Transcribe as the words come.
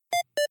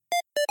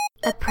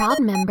A proud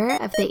member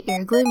of the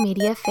Earglue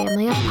Media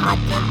family of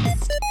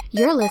podcasts.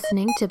 You're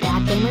listening to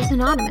Bad Gamers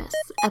Anonymous,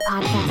 a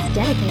podcast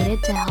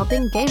dedicated to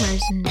helping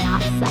gamers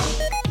not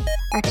suck.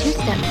 Our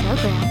two-step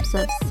programs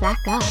of Sack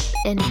Up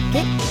and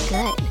Get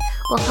Good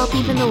will help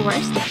even the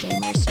worst of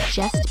gamers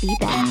just be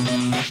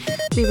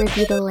bad. We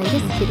review the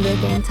latest video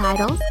game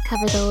titles,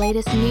 cover the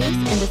latest news,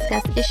 and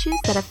discuss issues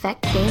that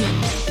affect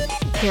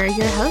gamers. Here are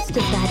your hosts of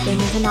Bad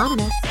Gamers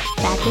Anonymous,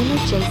 Bad Gamer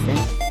Jason,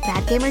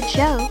 Bad Gamer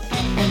Joe,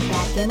 and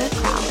Bad Gamer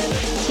Crowley.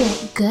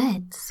 Get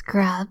good,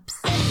 scrubs.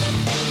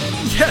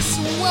 Yes,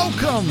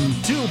 welcome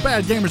to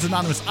Bad Gamers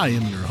Anonymous. I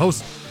am your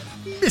host,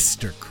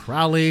 Mr.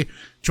 Crowley.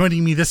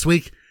 Joining me this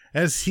week,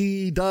 as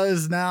he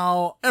does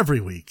now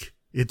every week,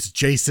 it's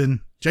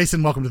Jason.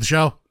 Jason, welcome to the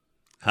show.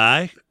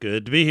 Hi,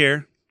 good to be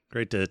here.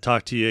 Great to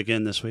talk to you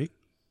again this week.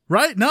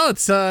 Right? No,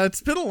 it's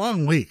been a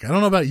long week. I don't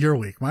know about your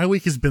week. My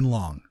week has been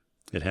long.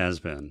 It has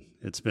been.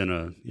 It's been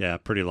a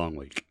pretty long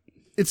week.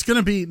 It's going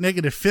to be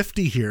negative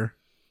 50 here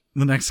in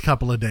the next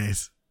couple of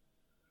days.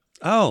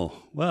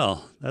 Oh,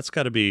 well, that's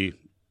got to be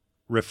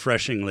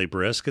refreshingly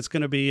brisk. It's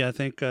going to be, I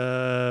think,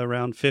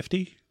 around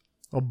 50.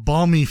 A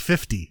balmy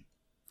 50.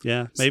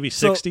 Yeah, maybe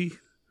 60.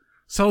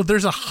 So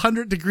there's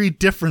 100-degree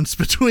difference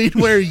between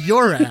where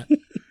you're at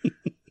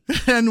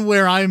and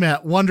where I'm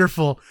at.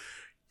 Wonderful.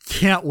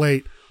 Can't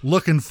wait.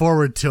 Looking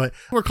forward to it.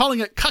 We're calling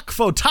it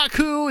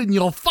Kakfotaku, and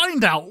you'll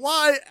find out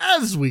why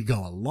as we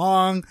go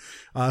along.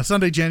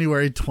 Sunday,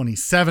 January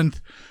 27th.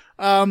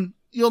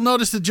 You'll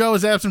notice that Joe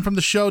is absent from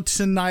the show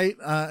tonight.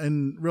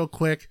 And real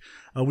quick,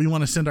 we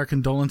want to send our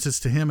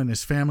condolences to him and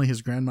his family.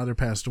 His grandmother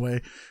passed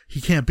away.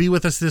 He can't be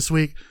with us this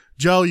week.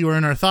 Joe, you are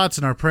in our thoughts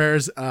and our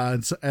prayers,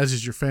 as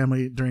is your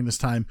family during this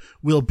time.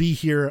 We'll be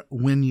here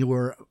when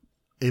you're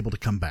able to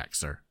come back,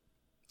 sir.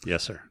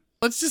 Yes, sir.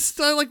 Let's just,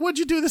 what'd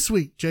you do this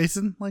week,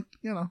 Jason?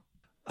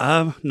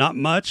 Not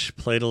much.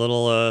 Played a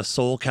little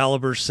Soul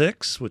Calibur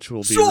 6, which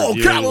will be Soul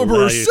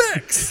Calibur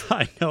 6!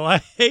 I know. I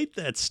hate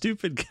that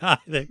stupid guy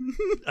that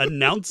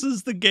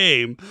announces the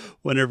game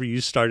whenever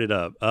you start it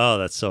up. Oh,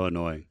 that's so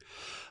annoying.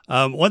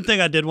 One thing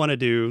I did want to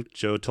do,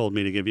 Joe told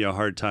me to give you a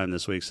hard time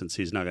this week since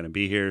he's not going to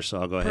be here, so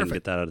I'll go ahead and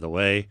get that out of the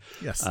way.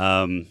 Yes.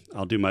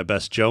 I'll do my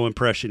best Joe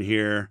impression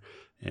here,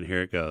 and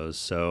here it goes.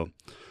 So,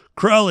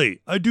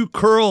 Crowley, I do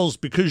curls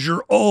because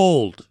you're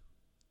old.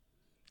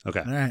 Okay.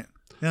 All right.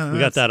 Yeah, we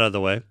got that out of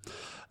the way.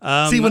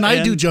 See, when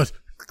I do Joe,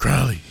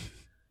 Crowley,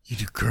 you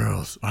do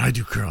curls. I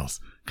do curls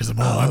because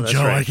I'm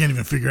Joe. Right. I can't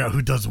even figure out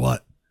who does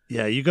what.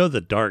 Yeah, you go the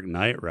Dark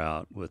Knight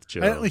route with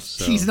Joe.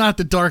 He's not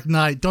the Dark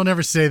Knight. Don't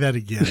ever say that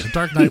again. The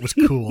Dark Knight was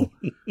cool.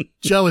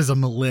 Joe is a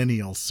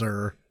millennial,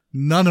 sir.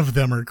 None of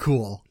them are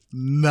cool.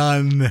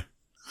 None.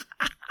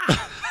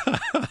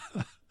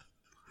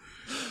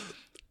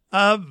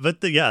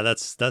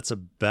 That's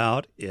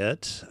about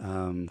it.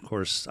 Of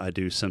course, I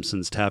do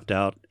Simpsons Tapped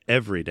Out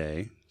every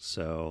day,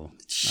 so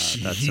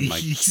that's in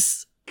my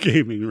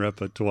gaming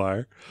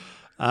repertoire.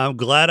 I'm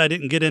glad I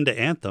didn't get into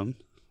Anthem.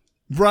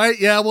 Right,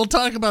 yeah, we'll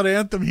talk about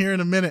Anthem here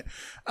in a minute.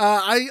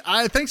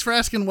 I thanks for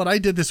asking what I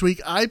did this week.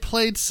 I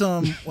played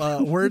some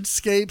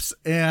Wordscapes,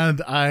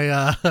 and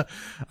I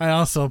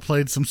also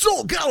played some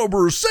Soul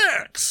Calibur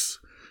 6.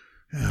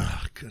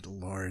 Oh, good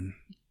Lord.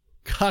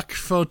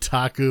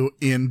 Kakfotaku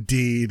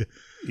indeed.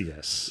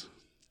 Yes.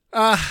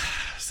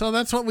 So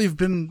that's what we've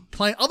been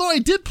playing. Although I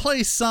did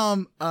play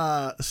some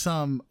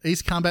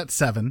Ace Combat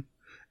 7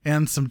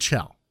 and some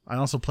Chell. I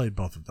also played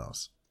both of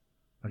those.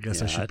 I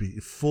guess I should be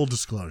full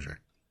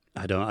disclosure.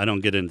 I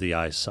don't get into the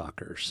ice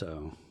soccer,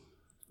 so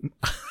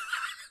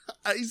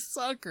ice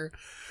soccer.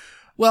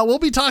 Well, we'll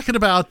be talking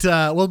about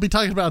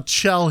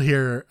Chell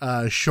here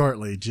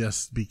shortly,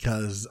 just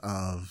because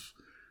of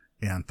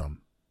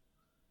Anthem.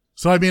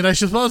 So I mean, I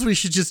suppose we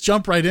should just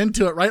jump right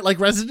into it, right? Like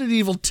Resident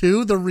Evil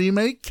 2, the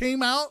remake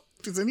came out.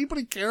 Does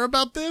anybody care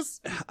about this?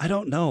 I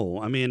don't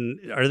know. I mean,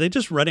 are they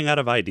just running out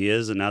of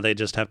ideas and now they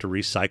just have to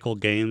recycle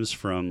games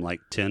from like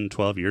 10,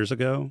 12 years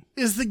ago?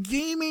 Is the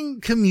gaming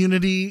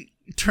community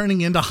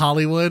turning into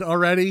Hollywood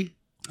already?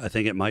 I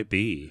think it might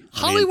be.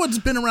 Hollywood's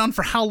been around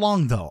for how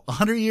long, though?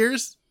 100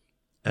 years?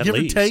 At Give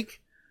least. or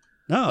take?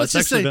 No, it's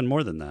actually been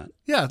more than that.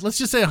 Yeah, let's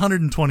just say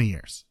 120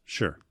 years.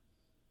 Sure.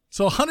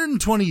 So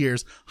 120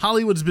 years,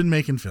 Hollywood's been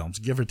making films,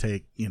 give or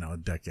take, a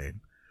decade.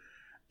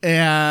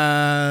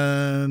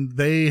 And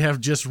they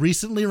have just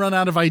recently run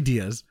out of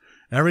ideas.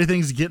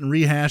 Everything's getting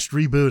rehashed,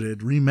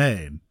 rebooted,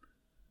 remade.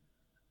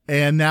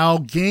 And now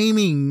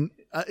gaming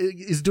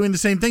is doing the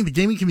same thing. The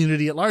gaming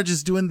community at large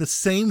is doing the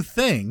same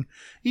thing,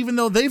 even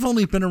though they've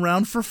only been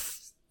around for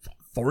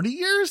 40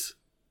 years.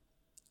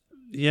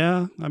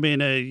 Yeah. I mean,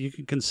 you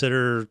can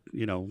consider,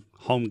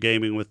 home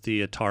gaming with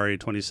the Atari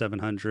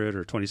 2700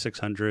 or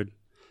 2600.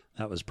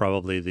 That was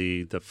probably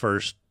the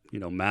first,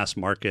 mass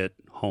market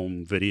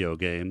home video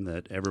game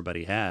that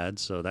everybody had.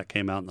 So that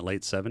came out in the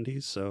late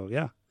 70s. So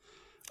yeah,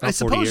 I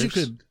suppose you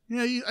could.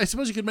 Yeah, I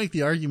suppose you could make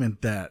the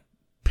argument that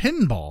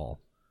pinball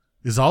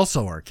is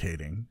also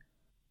arcading,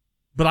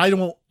 but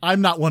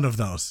I'm not one of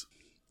those.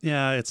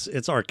 Yeah, it's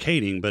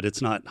arcading, but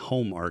it's not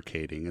home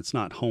arcading. It's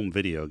not home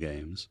video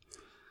games.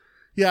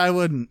 Yeah, I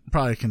wouldn't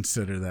probably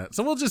consider that.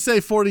 So we'll just say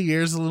 40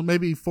 years,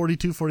 maybe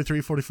 42,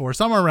 43, 44,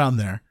 somewhere around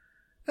there.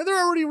 And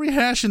they're already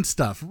rehashing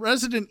stuff.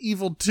 Resident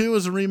Evil 2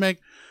 is a remake.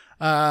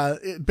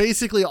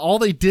 Basically, all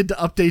they did to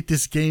update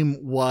this game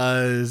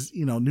was,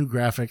 new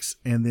graphics,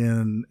 and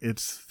then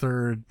it's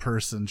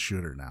third-person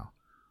shooter now.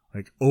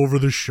 Like, over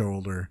the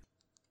shoulder.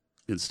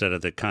 Instead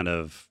of the kind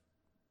of,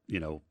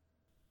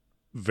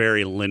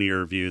 very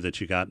linear view that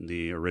you got in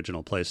the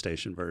original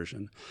PlayStation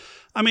version.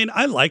 I mean,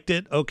 I liked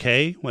it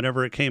okay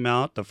whenever it came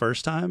out the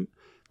first time.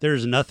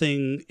 There's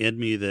nothing in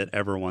me that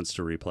ever wants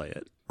to replay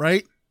it.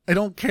 Right? I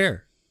don't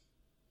care.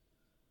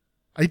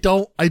 I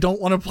don't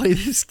want to play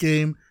this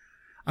game.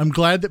 I'm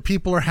glad that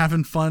people are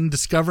having fun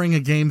discovering a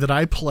game that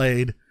I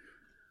played.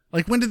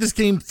 Like, when did this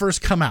game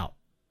first come out?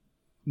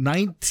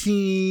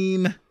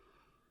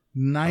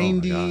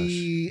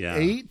 1998? Yeah.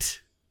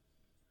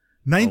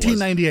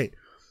 1998.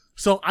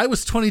 So I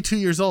was 22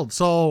 years old.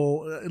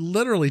 So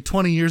literally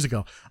 20 years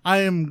ago. I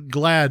am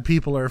glad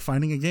people are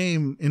finding a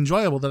game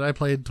enjoyable that I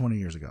played 20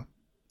 years ago.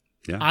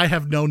 Yeah. I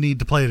have no need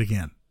to play it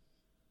again.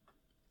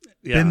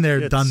 Yeah, Been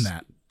there, done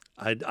that.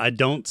 I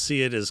don't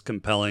see it as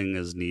compelling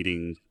as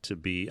needing to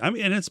be. I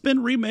mean, and it's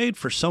been remade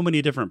for so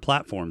many different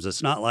platforms.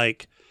 It's not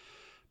like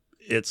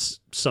it's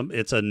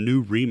a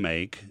new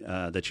remake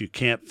that you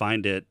can't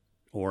find it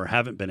or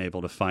haven't been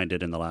able to find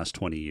it in the last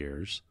 20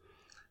 years.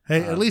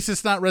 Hey, at least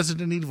it's not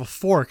Resident Evil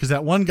 4, because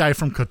that one guy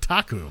from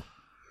Kotaku.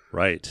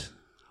 Right.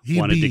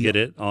 Wanted to get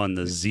it on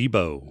the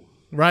Zeebo.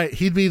 Right.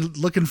 He'd be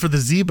looking for the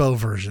Zeebo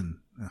version.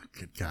 Oh,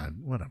 good God.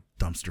 What a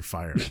dumpster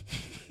fire.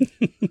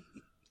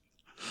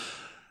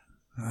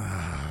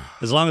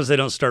 As long as they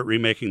don't start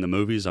remaking the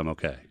movies, I'm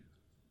okay.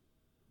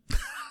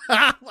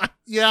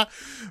 Yeah.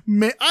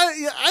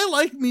 I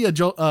like Mia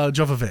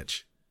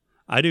Jovovich.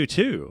 I do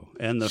too.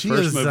 And the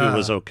first movie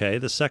was okay.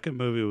 The second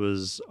movie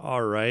was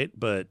all right,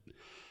 but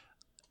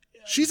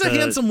she's a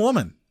handsome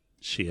woman.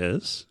 She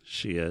is.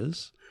 She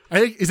is.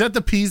 Is that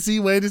the PC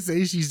way to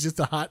say she's just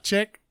a hot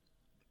chick?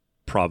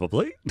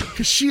 Probably.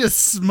 Because she is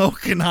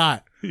smoking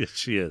hot. Yes,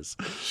 she is.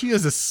 She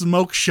is a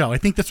smoke show. I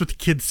think that's what the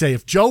kids say.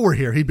 If Joe were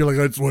here, he'd be like,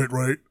 "That's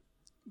right.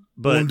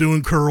 But I'm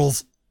doing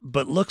curls."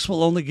 But looks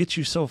will only get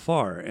you so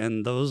far,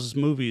 and those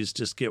movies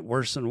just get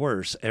worse and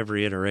worse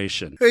every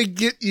iteration. They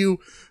get you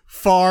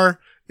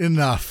far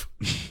enough.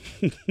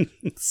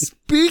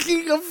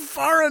 Speaking of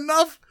far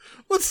enough,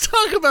 let's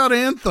talk about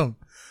Anthem.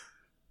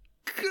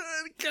 Good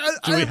God,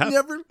 I've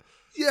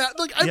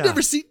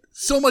never seen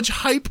so much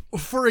hype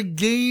for a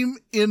game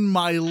in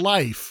my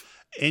life.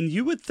 And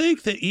you would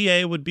think that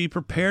EA would be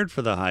prepared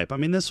for the hype. I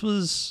mean, this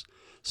was...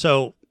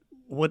 So,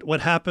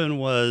 what happened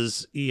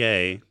was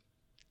EA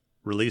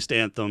released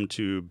Anthem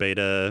to a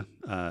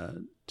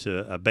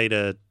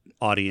beta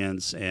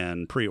audience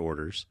and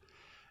pre-orders,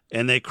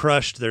 and they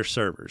crushed their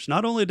servers.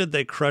 Not only did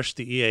they crush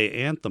the EA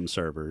Anthem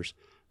servers,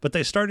 but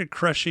they started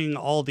crushing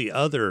all the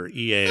other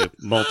EA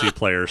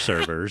multiplayer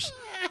servers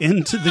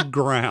into the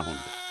ground.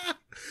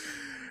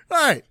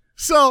 All right.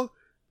 So,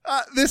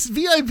 this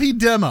VIP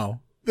demo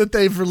that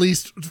they've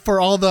released for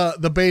all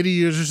the beta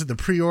users and the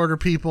pre-order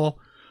people,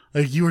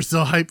 like, you were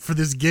so hyped for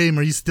this game.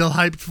 Are you still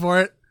hyped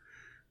for it?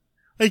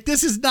 Like,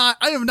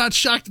 I am not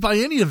shocked by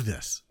any of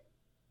this.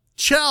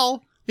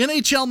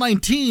 NHL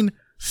 19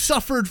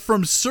 suffered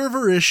from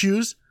server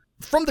issues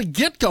from the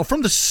get-go,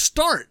 from the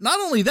start. Not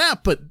only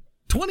that, but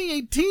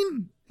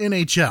 2018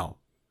 NHL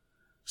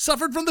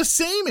suffered from the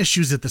same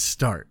issues at the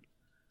start.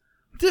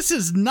 This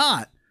is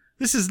not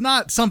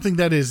something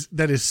that is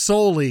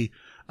solely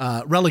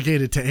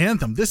relegated to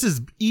Anthem. This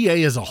is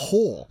EA as a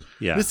whole.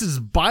 Yeah. This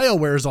is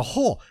BioWare as a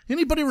whole.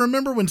 Anybody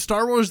remember when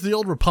Star Wars The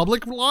Old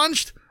Republic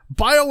launched?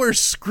 BioWare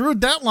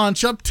screwed that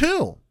launch up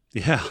too.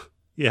 Yeah,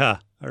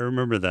 I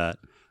remember that.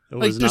 It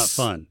was not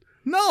fun.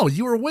 No,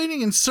 you were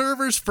waiting in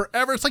servers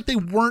forever. It's like they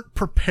weren't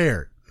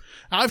prepared.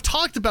 Now, I've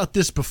talked about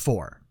this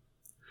before.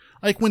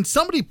 Like, when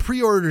somebody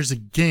pre-orders a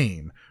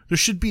game, there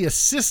should be a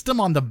system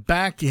on the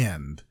back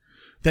end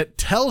that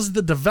tells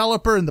the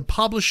developer and the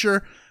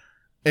publisher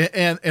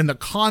and the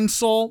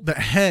console that,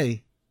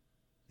 hey,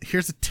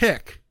 here's a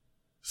tick.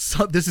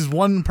 So this is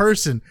one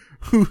person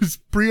who's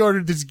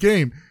pre-ordered this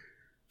game.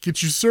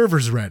 Get your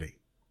servers ready.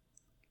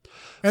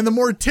 And the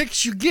more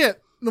ticks you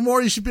get, the more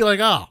you should be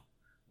like, oh,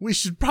 we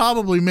should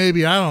probably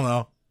maybe, I don't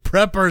know,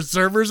 prep our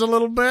servers a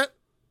little bit.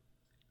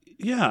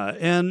 Yeah,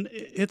 and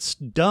it's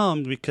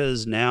dumb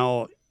because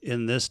now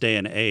in this day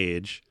and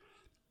age,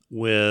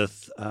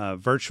 with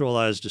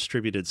virtualized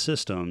distributed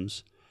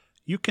systems,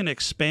 you can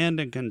expand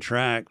and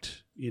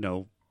contract,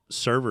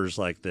 servers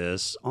like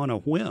this on a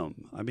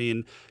whim. I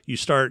mean, you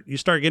start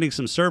getting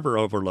some server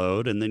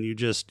overload, and then you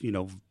just,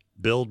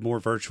 build more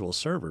virtual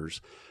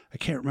servers. I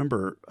can't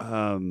remember.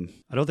 I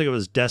don't think it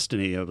was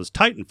Destiny. It was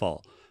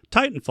Titanfall.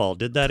 Titanfall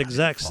did that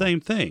exact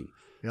same thing.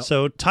 Yep.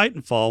 So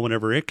Titanfall,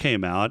 whenever it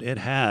came out, it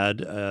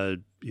had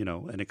an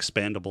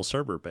expandable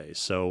server base.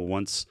 So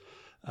once,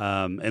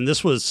 and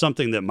this was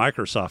something that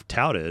Microsoft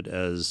touted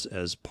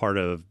as part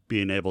of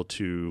being able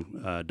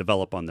to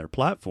develop on their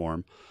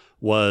platform,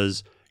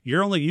 was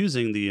you're only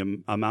using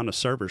the amount of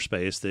server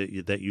space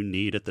that you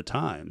need at the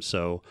time.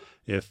 So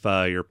if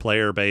your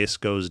player base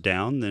goes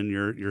down, then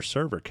your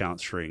server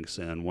count shrinks.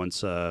 And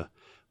once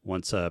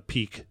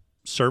peak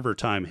server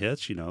time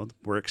hits,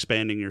 we're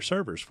expanding your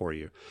servers for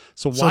you.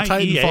 So why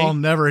Titanfall EA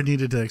never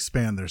needed to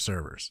expand their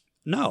servers?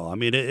 No, I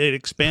mean it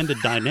expanded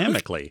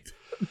dynamically.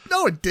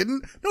 No, it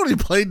didn't. Nobody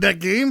played that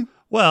game.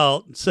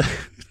 Well,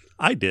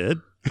 I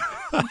did.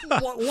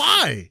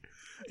 Why?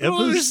 I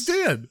don't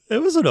understand.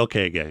 It was an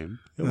okay game.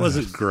 It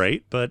wasn't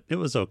great, but it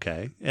was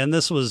okay. And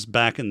this was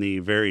back in the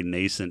very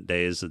nascent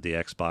days of the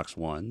Xbox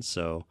One,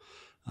 so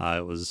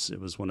it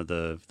was one of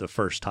the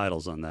first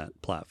titles on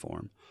that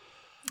platform.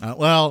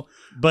 But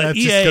that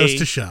EA just goes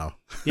to show.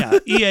 Yeah,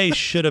 EA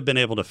should have been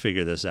able to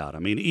figure this out. I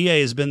mean,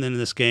 EA has been in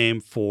this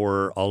game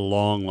for a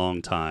long,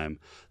 long time.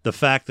 The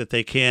fact that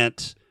they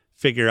can't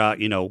figure out,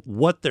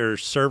 what their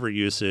server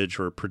usage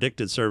or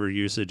predicted server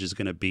usage is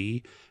going to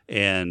be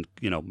and,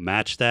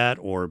 match that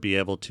or be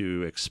able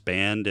to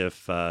expand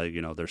if,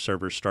 their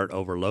servers start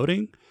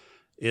overloading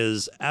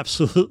is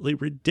absolutely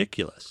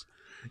ridiculous.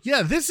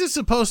 Yeah, this is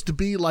supposed to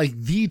be like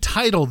the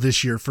title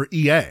this year for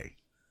EA.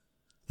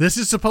 This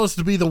is supposed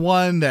to be the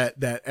one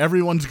that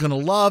everyone's going to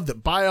love,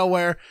 that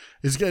BioWare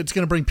it's going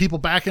to bring people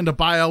back into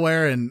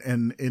BioWare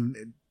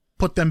and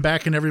put them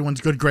back in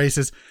everyone's good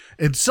graces.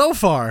 And so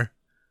far,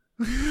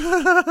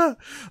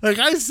 like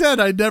I said,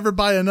 I'd never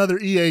buy another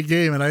EA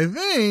game, and I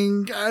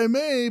think I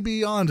may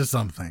be onto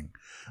something.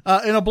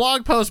 In a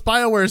blog post,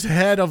 BioWare's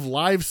head of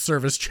live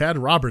service, Chad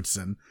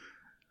Robertson,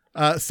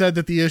 said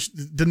that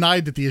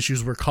denied that the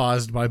issues were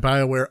caused by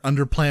BioWare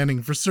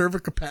underplanning for server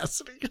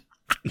capacity.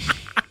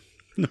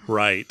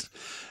 Right.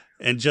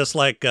 And just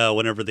like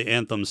whenever the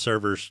Anthem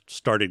servers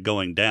started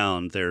going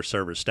down, their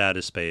server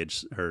status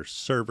page,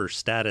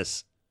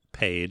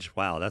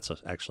 wow, that's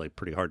actually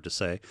pretty hard to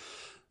say.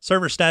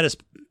 Server status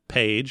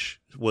page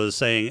was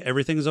saying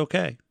everything's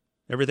okay.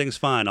 Everything's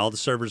fine. All the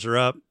servers are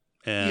up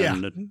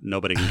and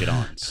nobody can get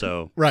on.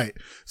 So right.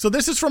 So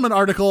this is from an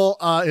article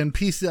in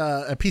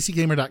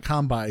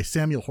PCGamer.com by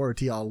Samuel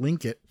Horty. I'll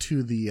link it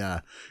to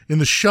the in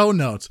the show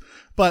notes.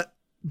 But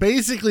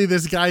basically,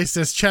 this guy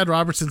says, Chad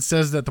Robertson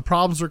says that the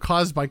problems were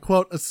caused by,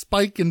 quote, a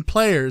spike in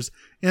players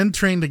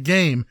entering the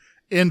game,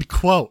 end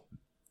quote.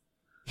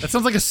 That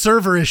sounds like a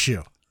server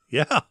issue.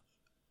 Yeah.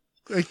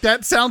 Like,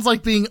 that sounds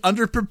like being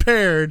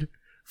underprepared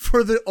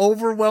for the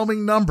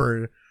overwhelming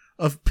number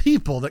of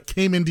people that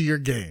came into your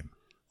game.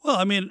 Well,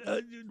 I mean,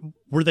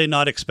 were they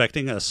not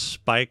expecting a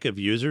spike of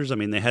users? I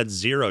mean, they had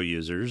 0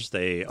 users.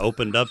 They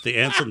opened up the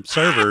Anthem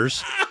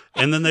servers,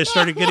 and then they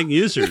started getting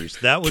users.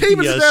 That would be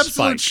an a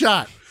absolute spike.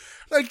 shot.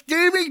 Like,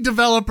 gaming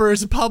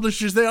developers and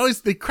publishers,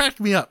 they crack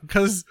me up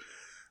because,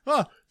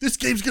 this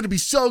game's going to be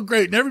so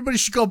great and everybody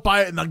should go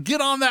buy it, and they'll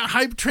get on that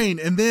hype train,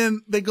 and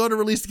then they go to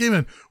release the game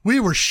and we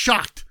were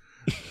shocked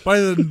by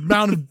the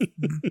amount of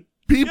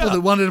people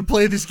that wanted to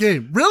play this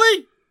game.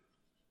 Really?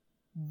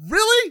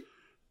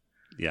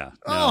 Yeah.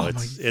 No,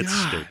 it's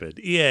stupid.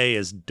 EA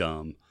is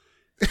dumb.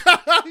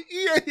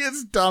 EA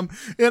is dumb,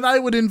 and I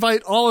would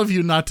invite all of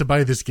you not to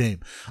buy this game.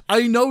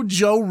 I know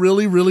Joe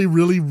really, really,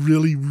 really,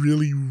 really,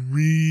 really,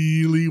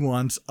 really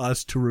wants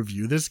us to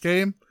review this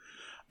game,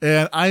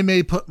 and I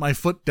may put my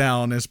foot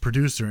down as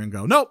producer and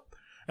go, nope,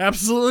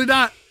 absolutely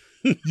not.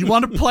 You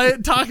want to play it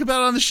and talk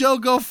about it on the show,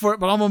 go for it,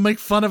 but I'm going to make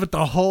fun of it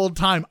the whole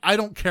time. I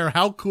don't care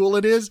how cool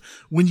it is.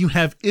 When you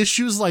have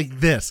issues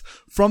like this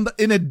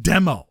in a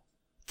demo,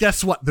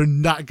 guess what? They're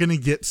not going to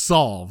get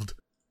solved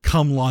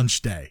come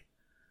launch day.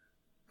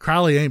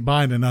 Crowley ain't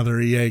buying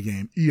another EA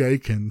game. EA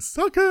can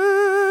suck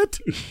it.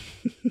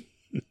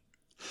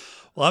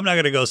 Well, I'm not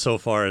going to go so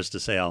far as to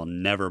say I'll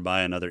never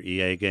buy another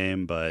EA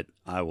game, but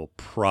I will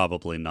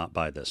probably not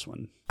buy this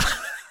one.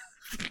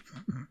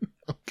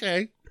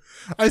 Okay.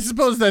 I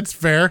suppose that's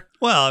fair.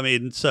 Well, I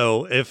mean,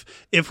 so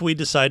if we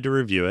decide to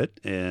review it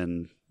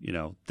and,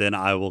 then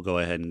I will go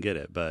ahead and get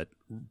it. But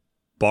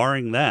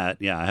barring that,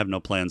 I have no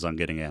plans on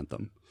getting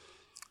Anthem.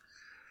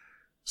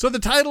 So the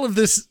title of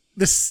this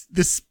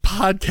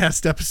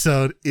podcast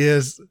episode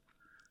is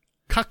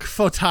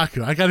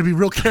Kakfotaku. I got to be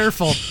real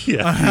careful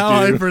on how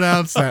I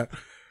pronounce that.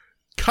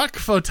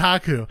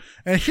 Kakfotaku.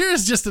 And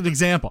here's just an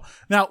example.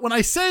 Now, when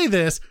I say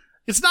this,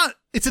 it's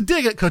a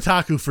dig at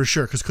Kotaku for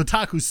sure, because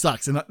Kotaku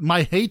sucks. And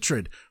my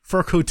hatred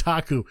for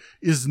Kotaku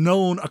is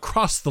known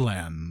across the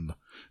land.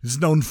 It's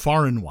known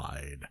far and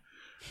wide.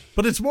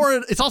 But it's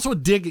also a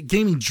dig at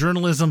gaming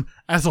journalism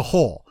as a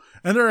whole.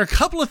 And there are a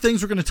couple of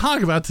things we're going to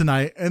talk about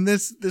tonight, and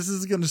this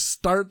is going to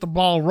start the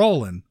ball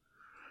rolling.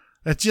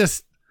 I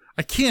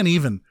can't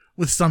even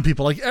with some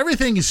people. Like,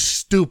 everything is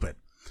stupid.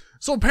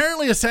 So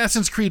apparently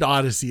Assassin's Creed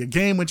Odyssey, a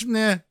game which,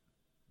 it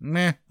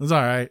was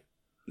all right.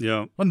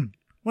 Yeah.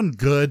 Wasn't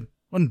good,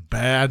 wasn't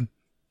bad.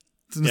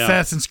 It's an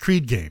Assassin's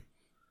Creed game.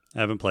 I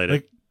haven't played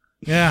it.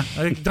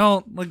 I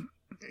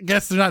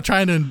guess they're not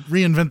trying to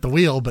reinvent the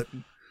wheel, but,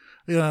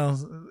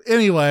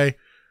 anyway,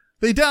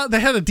 they had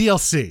a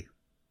DLC.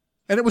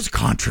 And it was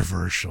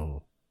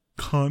controversial.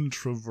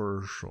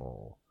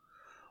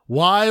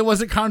 Why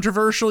was it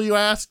controversial, you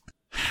ask?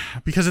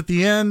 Because at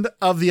the end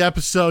of the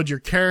episode, your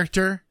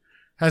character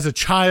has a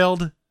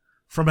child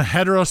from a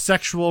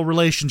heterosexual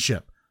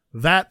relationship.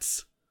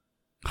 That's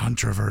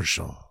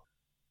controversial.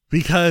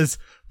 Because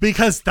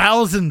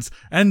thousands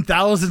and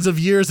thousands of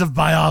years of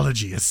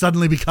biology has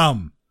suddenly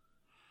become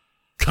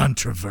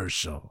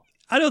controversial.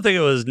 I don't think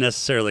it was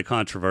necessarily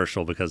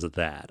controversial because of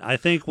that. I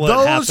think what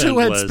Those happened who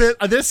had was... spent...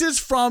 This is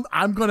from...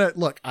 I'm going to...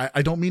 Look,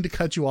 I don't mean to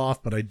cut you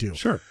off, but I do.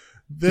 Sure.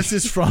 This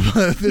is from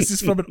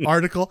an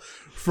article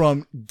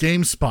from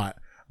GameSpot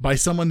by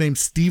someone named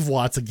Steve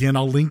Watts. Again,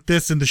 I'll link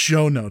this in the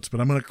show notes,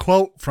 but I'm going to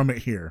quote from it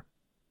here.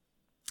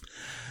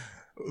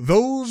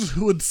 Those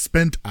who had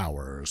spent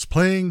hours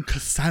playing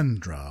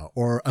Cassandra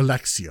or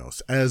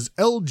Alexios as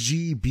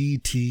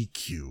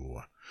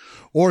LGBTQ,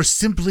 or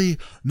simply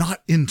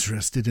not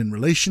interested in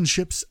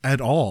relationships at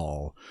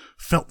all,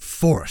 felt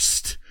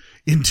forced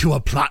into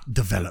a plot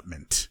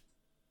development.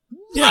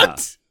 Yeah.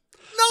 What?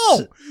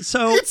 No!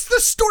 So it's the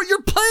story.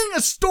 You're playing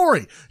a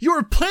story.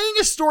 You're playing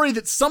a story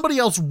that somebody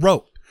else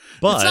wrote.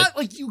 But it's not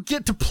like you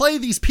get to play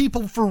these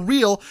people for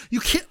real.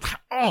 You can't.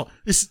 Oh,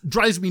 this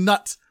drives me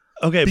nuts.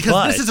 Okay,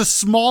 because this is a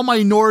small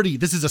minority.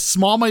 This is a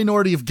small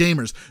minority of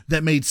gamers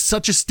that made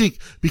such a stink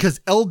because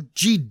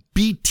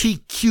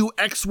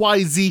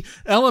LGBTQXYZ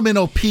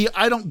LMNOP,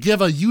 I don't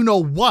give a you know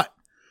what,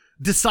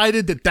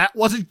 decided that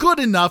wasn't good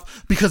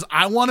enough because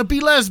I want to be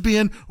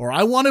lesbian or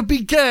I want to be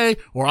gay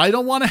or I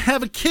don't want to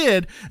have a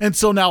kid. And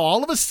so now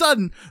all of a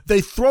sudden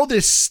they throw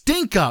this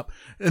stink up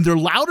and they're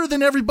louder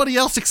than everybody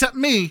else except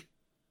me.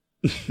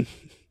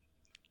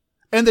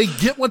 And they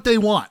get what they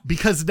want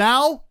because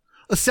now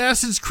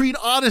Assassin's Creed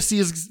Odyssey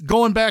is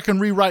going back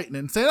and rewriting it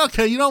and saying,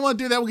 okay, you don't want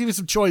to do that. We'll give you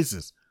some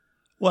choices.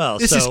 Well,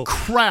 this is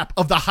crap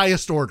of the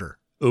highest order.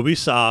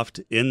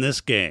 Ubisoft in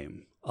this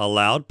game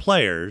allowed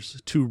players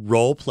to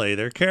role play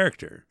their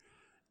character.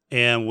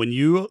 And when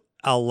you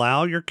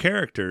allow your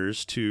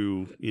characters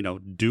to,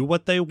 do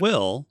what they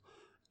will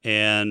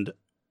and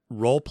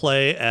role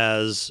play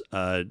as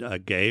a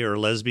gay or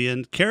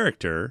lesbian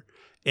character,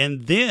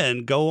 and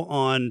then go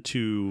on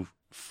to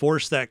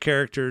force that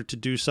character to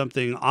do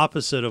something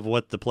opposite of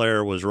what the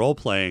player was role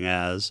playing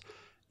as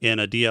in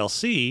a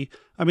DLC,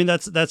 I mean,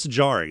 that's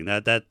jarring.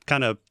 That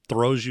kind of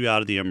throws you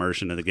out of the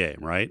immersion of the game,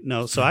 right?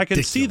 No, so I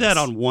can see that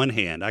on one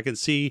hand. I can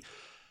see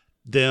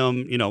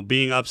them,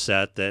 being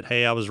upset that,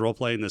 hey, I was role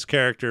playing this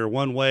character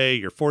one way,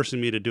 you're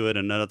forcing me to do it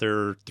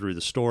another through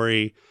the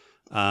story.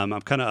 I'm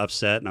kind of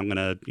upset, and I'm going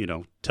to,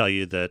 tell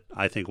you that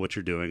I think what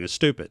you're doing is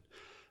stupid.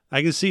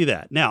 I can see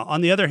that. Now, on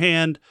the other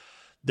hand,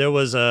 there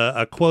was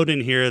a quote in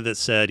here that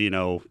said,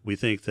 we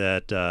think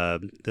that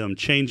them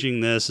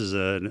changing this is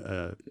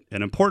an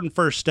important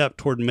first step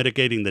toward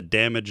mitigating the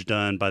damage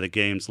done by the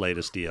game's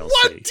latest DLC.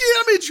 What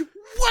damage?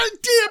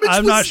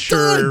 I'm not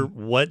sure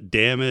what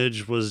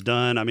damage was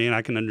done. I mean,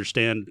 I can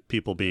understand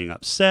people being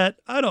upset.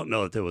 I don't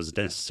know if there was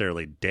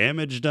necessarily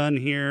damage done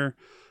here.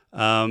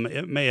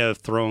 It may have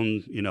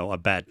thrown, a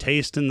bad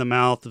taste in the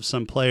mouth of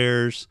some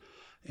players,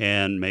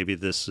 and maybe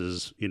this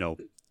is,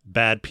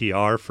 bad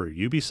PR for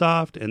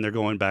Ubisoft, and they're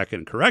going back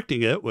and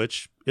correcting it,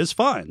 which is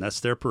fine.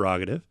 That's their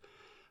prerogative.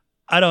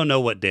 I don't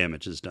know what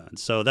damage is done,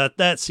 so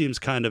that seems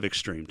kind of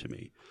extreme to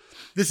me.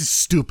 This is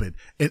stupid,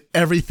 and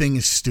everything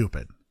is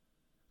stupid.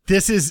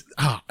 This is,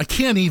 I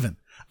can't even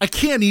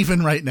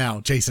right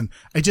now, Jason.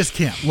 I just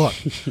can't. Look,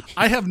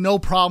 I have no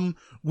problem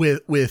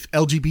with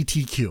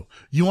LGBTQ.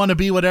 You want to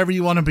be whatever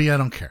you want to be, I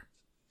don't care.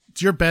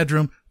 It's your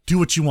bedroom, do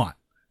what you want.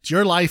 It's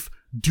your life,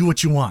 do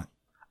what you want.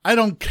 I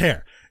don't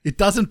care. It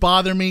doesn't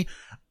bother me,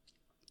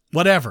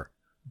 whatever.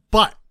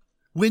 But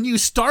when you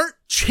start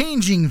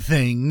changing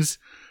things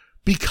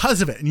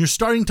because of it, and you're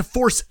starting to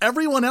force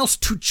everyone else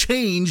to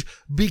change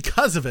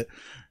because of it,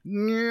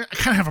 I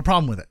kind of have a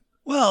problem with it.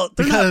 Well,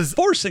 they're not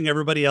forcing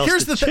everybody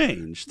else to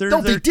change.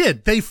 They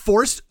did. They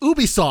forced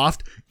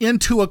Ubisoft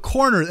into a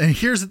corner. And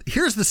here's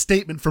the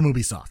statement from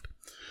Ubisoft.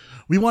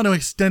 We want to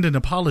extend an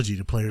apology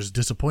to players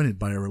disappointed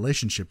by a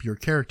relationship your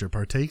character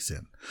partakes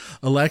in.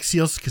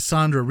 Alexios,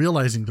 Cassandra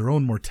realizing their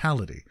own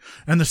mortality,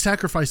 and the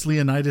sacrifice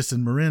Leonidas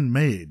and Marin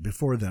made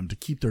before them to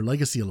keep their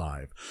legacy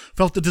alive,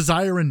 felt the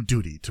desire and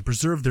duty to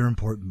preserve their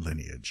important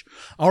lineage.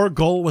 Our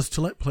goal was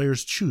to let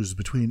players choose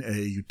between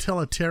a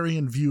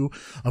utilitarian view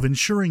of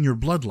ensuring your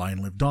bloodline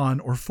lived on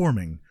or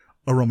forming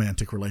a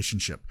romantic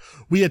relationship.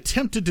 We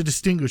attempted to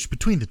distinguish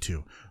between the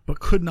two, but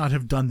could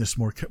have done this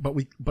more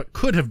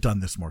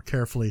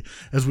carefully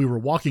as we were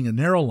walking a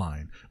narrow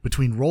line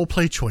between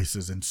roleplay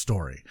choices and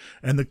story,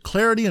 and the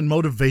clarity and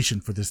motivation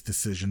for this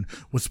decision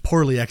was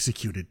poorly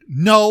executed.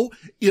 No,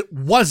 it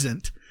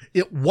wasn't.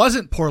 It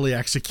wasn't poorly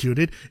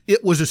executed.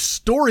 It was a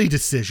story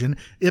decision.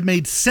 It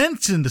made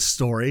sense in the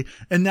story,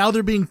 and now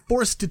they're being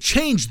forced to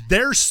change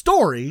their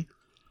story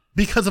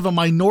because of a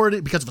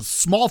minority, because of a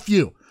small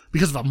few.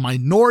 Because of a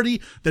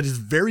minority that is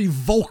very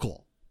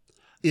vocal.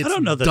 I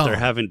don't know that they're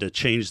having to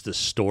change the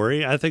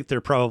story. I think they're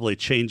probably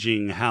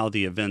changing how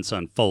the events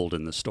unfold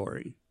in the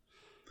story.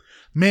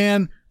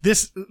 Man,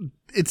 it's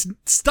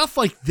stuff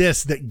like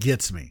this that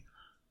gets me.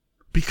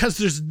 Because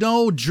there's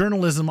no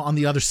journalism on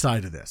the other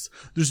side of this.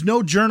 There's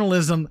no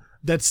journalism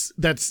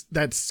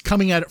that's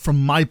coming at it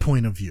from my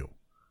point of view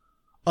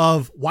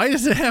of why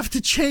does it have to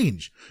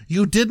change?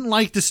 You didn't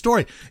like the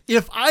story.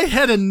 If I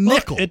had a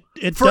nickel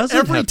it for doesn't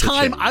every have to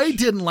time change. I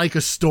didn't like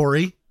a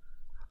story,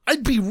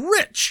 I'd be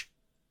rich.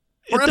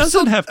 It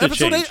doesn't have to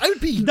change.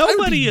 Nobody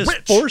Nobody is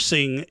rich.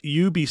 forcing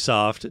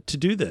Ubisoft to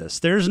do this.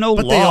 There's no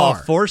But they law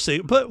are.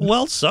 forcing. But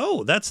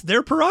that's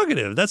their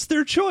prerogative. That's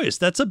their choice.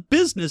 That's a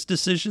business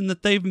decision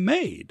that they've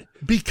made.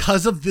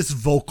 Because of this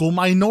vocal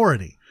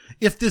minority.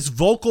 If this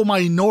vocal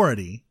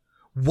minority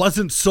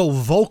wasn't so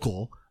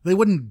vocal, they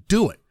wouldn't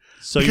do it.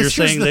 So Because you're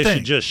here's saying the they thing.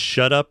 should just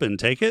shut up and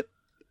take it?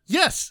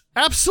 Yes,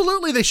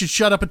 absolutely. They should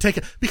shut up and take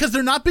it because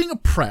they're not being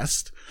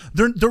oppressed.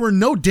 There were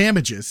no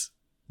damages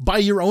by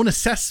your own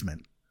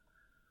assessment.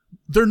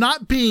 They're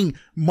not being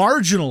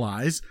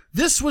marginalized.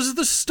 This was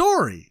the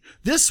story.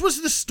 This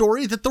was the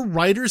story that the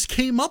writers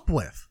came up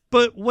with.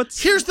 But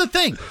Here's the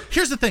thing.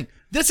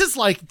 This is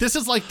like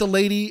the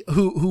lady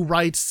who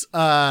writes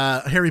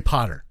Harry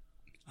Potter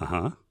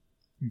Uh-huh.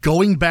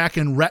 going back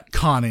and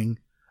retconning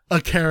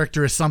a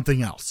character as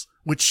something else,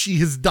 which she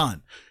has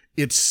done.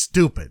 It's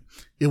stupid.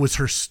 It was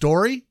her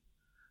story.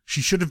 She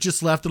should have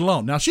just left it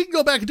alone. Now, she can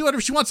go back and do whatever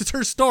she wants. It's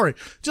her story.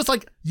 Just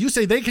like you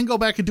say, they can go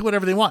back and do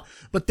whatever they want.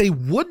 But they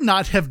would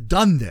not have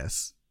done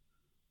this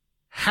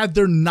had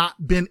there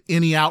not been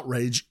any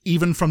outrage,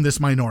 even from this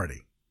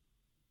minority.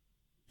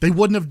 They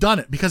wouldn't have done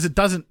it because it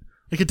doesn't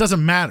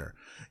matter.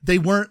 They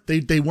weren't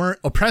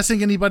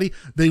oppressing anybody.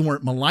 They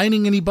weren't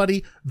maligning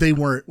anybody. They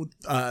weren't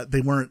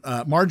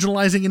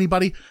marginalizing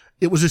anybody.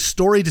 It was a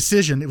story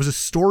decision. It was a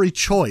story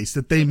choice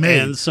that they made.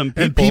 And some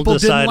and people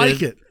decided, didn't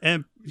like it.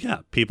 And yeah,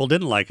 people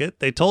didn't like it.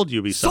 They told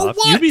Ubisoft. So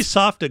what?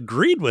 Ubisoft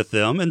agreed with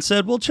them and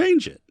said, we'll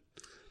change it.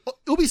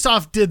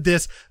 Ubisoft did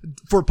this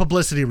for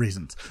publicity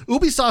reasons.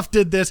 Ubisoft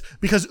did this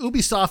because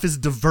Ubisoft is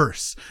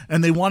diverse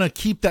and they want to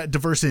keep that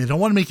diversity. They don't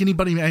want to make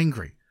anybody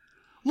angry.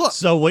 Look,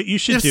 So what you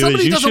should if do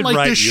somebody is you doesn't should like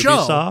write this show,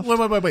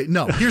 Ubisoft. wait.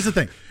 No, here's the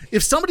thing.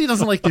 If somebody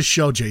doesn't like this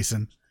show,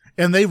 Jason,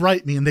 and they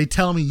write me and they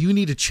tell me you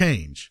need to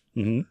change,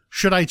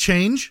 should I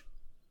change?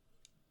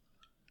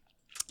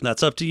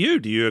 That's up to you.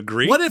 Do you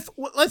agree? What if,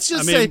 let's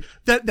just say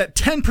that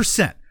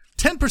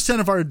 10%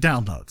 of our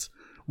downloads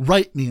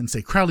write me and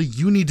say, Crowley,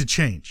 you need to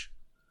change.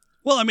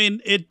 Well, I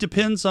mean, it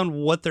depends on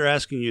what they're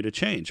asking you to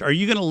change. Are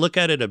you going to look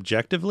at it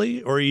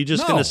objectively, or are you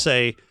just No. going to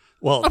say,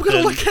 well, I'm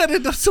going to look at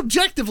it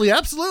subjectively,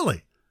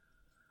 absolutely.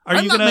 are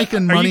I'm you not gonna,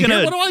 making are money you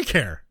here. gonna, What do I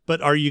care?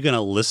 But are you going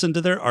to listen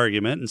to their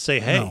argument and say,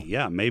 hey, No.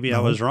 yeah, maybe I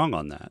No. was wrong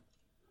on that?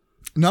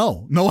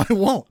 No, I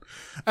won't.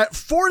 At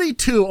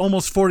 42,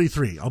 almost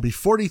 43, I'll be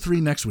 43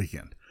 next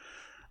weekend.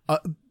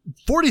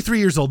 43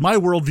 years old, my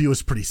worldview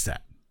is pretty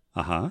set.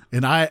 Uh-huh.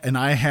 And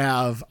I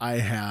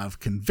have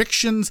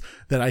convictions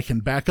that I can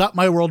back up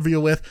my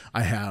worldview with.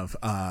 I have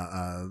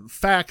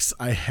facts.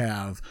 I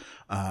have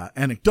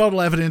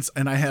anecdotal evidence,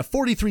 and I have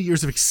 43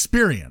 years of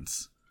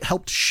experience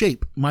helped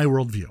shape my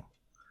worldview.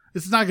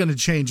 It's not going to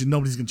change, and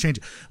nobody's going to change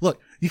it. Look,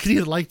 you can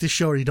either like this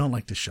show or you don't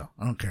like this show.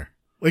 I don't care.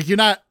 Like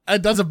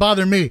it doesn't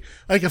bother me.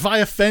 Like if I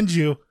offend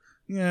you,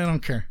 yeah, I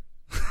don't care.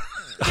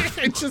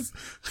 I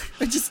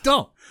just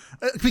don't.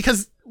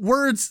 Because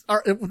words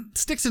are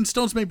sticks and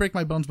stones may break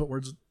my bones, but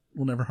words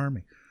will never harm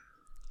me.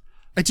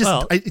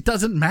 It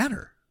doesn't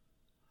matter.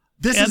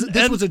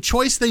 This was a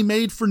choice they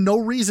made for no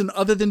reason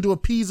other than to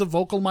appease a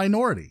vocal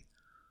minority.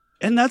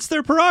 And that's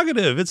their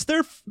prerogative. It's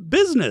their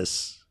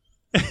business.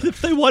 And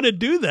if they want to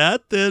do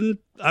that, then,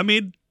 I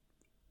mean,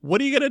 what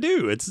are you going to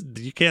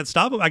do? You can't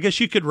stop them. I guess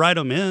you could write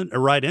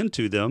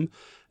into them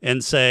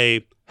and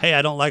say, hey,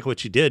 I don't like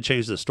what you did.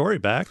 Change the story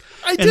back.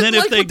 I didn't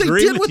like what they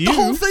did with you, the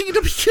whole thing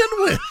to begin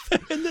with.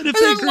 and then if I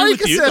they didn't agree like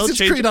with you, they'll Assassin's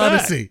change Creed it back.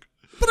 Odyssey.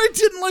 But I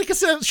didn't like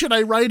Assassin's. Should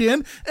I write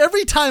in?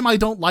 Every time I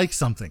don't like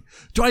something,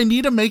 do I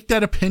need to make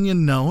that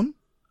opinion known?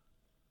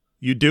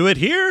 You do it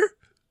here?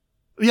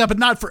 Yeah, but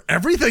not for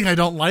everything I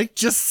don't like,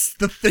 just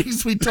the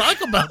things we talk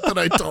about that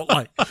I don't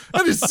like.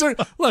 That is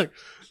look,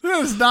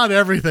 that is not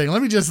everything.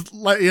 Let me just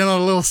let you know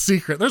a little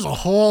secret. There's a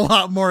whole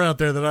lot more out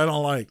there that I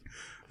don't like,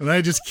 and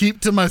I just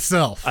keep to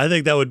myself. I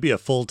think that would be a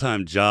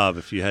full-time job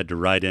if you had to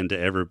write into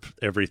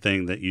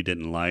everything that you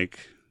didn't like.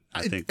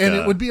 I think, and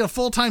it would be a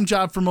full-time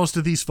job for most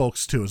of these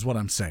folks too, is what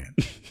I'm saying.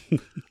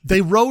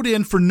 They wrote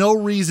in for no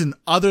reason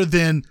other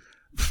than,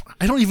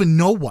 I don't even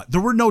know what.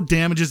 There were no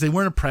damages. They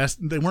weren't oppressed.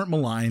 They weren't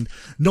maligned.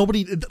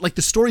 Nobody, like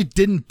the story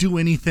didn't do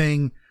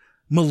anything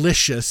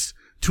malicious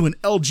to an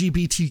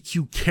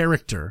LGBTQ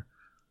character.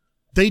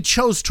 They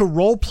chose to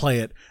role play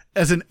it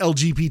as an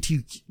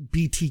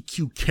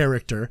LGBTQ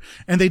character,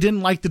 and they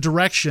didn't like the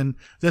direction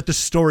that the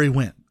story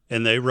went.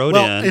 And they wrote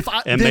in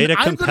and made a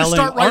compelling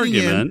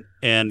argument,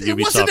 and Ubisoft it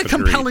wasn't a agreed.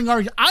 compelling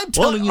argument. I'm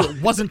telling you,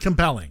 it wasn't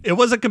compelling. It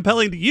wasn't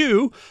compelling to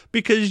you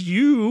because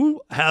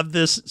you have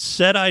this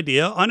set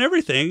idea on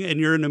everything, and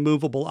you're an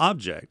immovable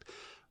object.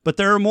 But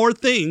there are more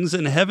things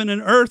in heaven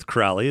and earth,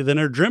 Crowley, than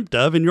are dreamt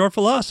of in your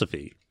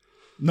philosophy.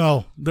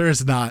 No, there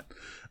is not.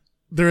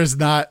 There is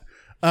not.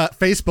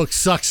 Facebook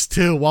sucks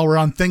too. While we're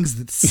on things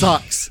that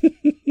sucks.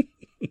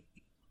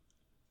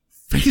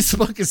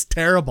 Facebook is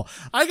terrible.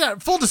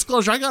 Full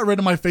disclosure, I got rid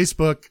of my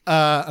Facebook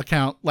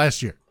account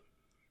last year.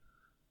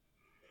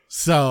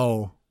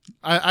 So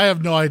I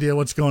have no idea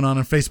what's going on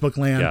in Facebook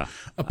land. Yeah.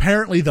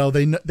 Apparently, though,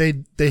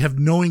 they have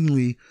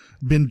knowingly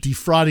been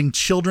defrauding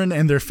children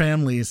and their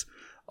families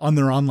on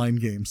their online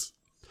games.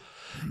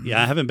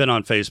 Yeah, I haven't been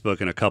on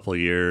Facebook in a couple of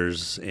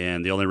years,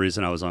 and the only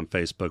reason I was on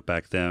Facebook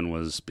back then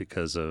was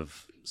because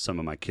of some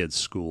of my kids'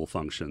 school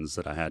functions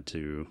that I had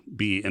to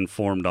be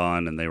informed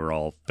on, and they were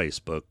all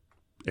Facebook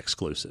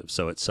exclusive,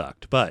 so it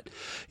sucked. But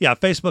yeah,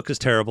 Facebook is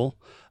terrible.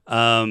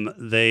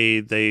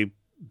 They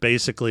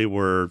basically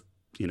were,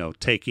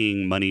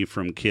 taking money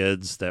from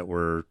kids that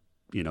were,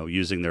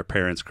 using their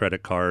parents'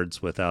 credit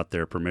cards without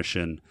their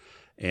permission,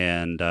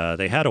 and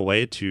they had a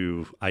way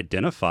to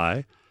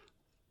identify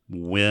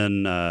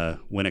when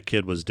a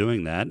kid was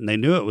doing that, and they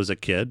knew it was a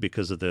kid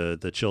because of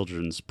the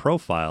children's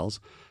profiles,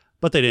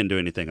 but they didn't do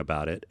anything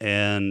about it.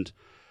 And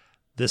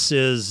this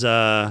is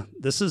a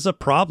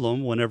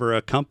problem whenever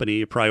a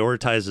company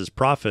prioritizes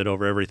profit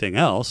over everything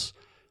else.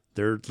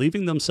 They're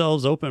leaving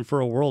themselves open for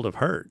a world of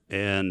hurt,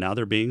 and now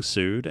they're being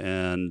sued,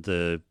 and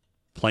the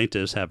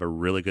plaintiffs have a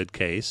really good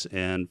case,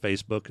 and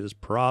Facebook is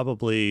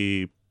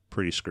probably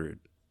pretty screwed.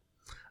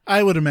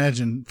 I would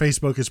imagine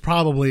Facebook is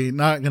probably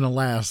not going to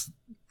last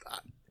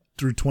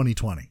through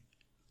 2020.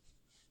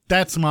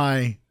 That's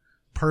my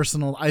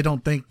personal. I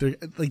don't think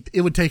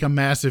it would take a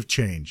massive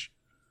change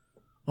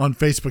on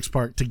Facebook's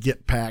part to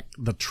get back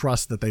the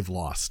trust that they've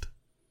lost.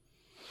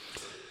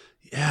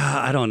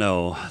 Yeah, I don't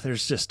know.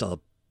 There's just a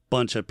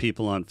bunch of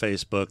people on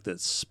Facebook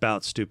that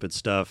spout stupid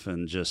stuff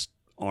and just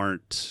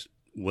aren't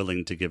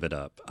willing to give it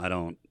up. I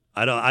don't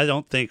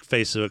think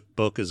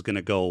Facebook is going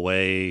to go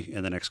away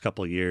in the next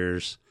couple of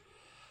years.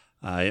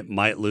 It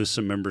might lose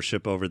some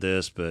membership over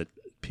this, but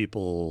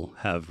people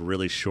have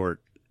really short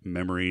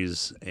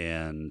memories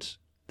and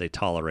they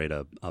tolerate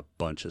a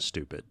bunch of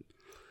stupid.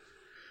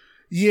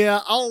 Yeah,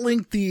 I'll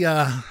link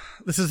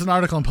this is an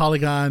article in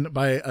Polygon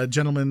by a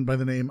gentleman by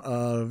the name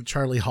of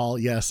Charlie Hall.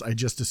 Yes, I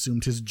just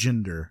assumed his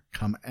gender.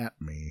 Come at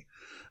me.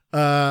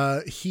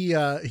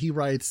 He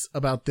writes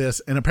about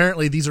this, and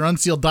apparently these are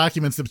unsealed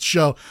documents that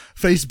show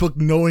Facebook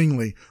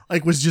knowingly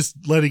was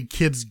just letting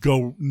kids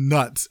go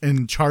nuts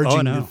and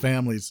charging their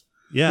families.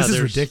 Yeah, this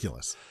is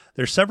ridiculous.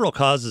 There's several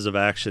causes of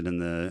action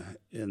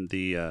in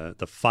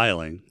the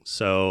filing.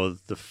 So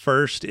the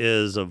first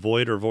is a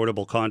void or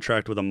voidable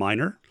contract with a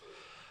minor.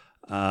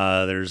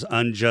 There's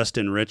unjust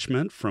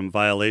enrichment from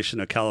violation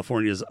of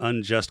California's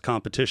unjust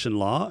competition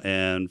law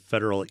and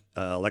Federal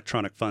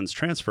Electronic Funds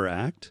Transfer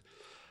Act.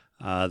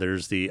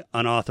 There's the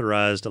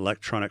unauthorized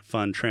electronic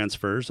fund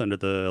transfers under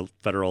the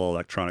Federal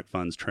Electronic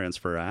Funds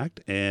Transfer Act.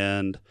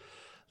 And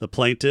the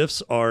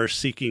plaintiffs are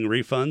seeking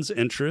refunds,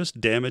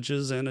 interest,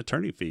 damages, and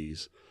attorney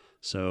fees.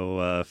 So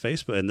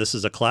Facebook, and this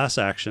is a class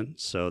action,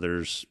 so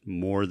there's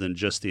more than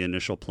just the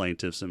initial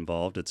plaintiffs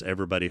involved. It's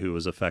everybody who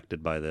was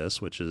affected by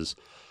this, which is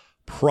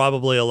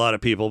probably a lot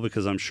of people,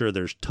 because I'm sure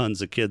there's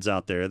tons of kids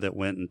out there that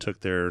went and took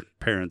their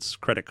parents'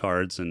 credit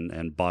cards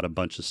and bought a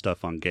bunch of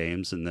stuff on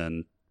games, and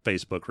then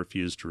Facebook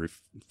refused to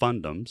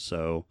refund them.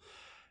 So,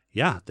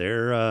 yeah,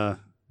 they're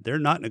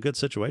not in a good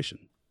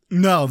situation.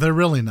 No, they're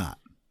really not.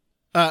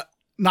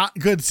 Not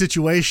good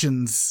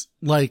situations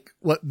like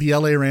what the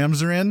LA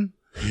Rams are in.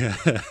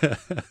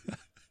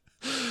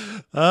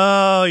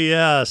 Oh,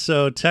 yeah.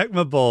 So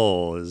Tecmo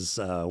Bowl is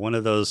one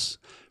of those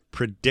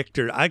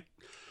predictor.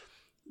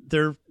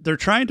 They're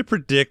trying to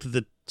predict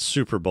the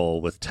Super Bowl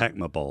with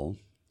Tecmo Bowl,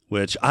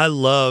 which I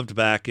loved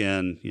back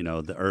in,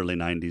 the early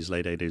 90s,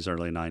 late 80s,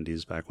 early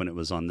 90s, back when it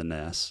was on the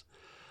NES.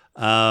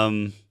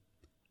 I'm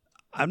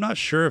not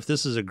sure if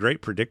this is a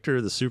great predictor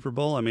of the Super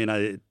Bowl. I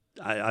mean,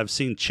 I've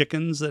seen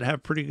chickens that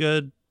have pretty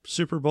good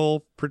Super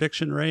Bowl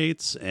prediction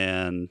rates,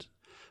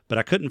 but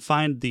I couldn't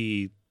find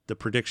the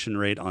prediction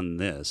rate on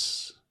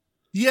this.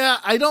 Yeah,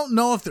 I don't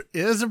know if there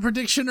is a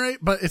prediction rate,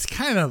 but it's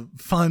kind of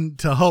fun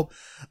to hope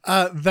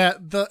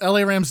that the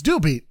LA Rams do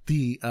beat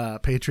the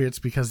Patriots,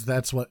 because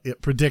that's what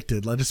it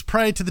predicted. Let us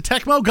pray to the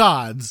Tecmo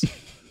gods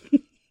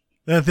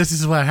that this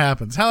is what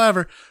happens.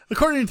 However,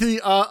 according to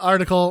the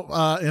article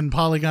in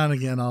Polygon,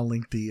 again, I'll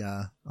link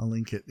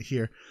it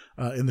here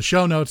in the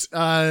show notes,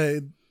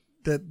 that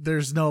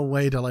there's no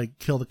way to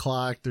kill the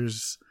clock.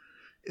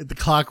 The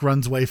clock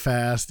runs way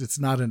fast. It's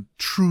not a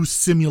true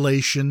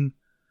simulation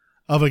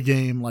of a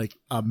game like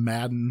a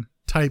Madden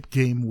type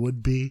game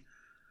would be.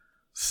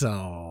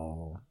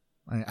 So,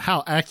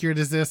 how accurate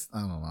is this? I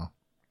don't know.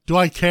 Do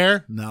I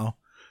care? No.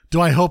 Do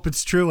I hope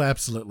it's true?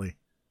 Absolutely.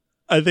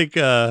 I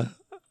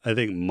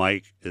think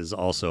Mike is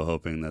also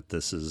hoping that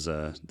this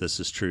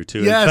is true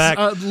too. Yes, in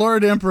fact,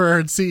 Lord Emperor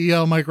and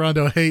CEO Mike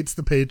Rondo hates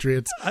the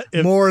Patriots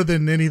more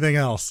than anything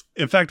else.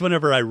 In fact,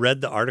 whenever I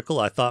read the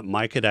article, I thought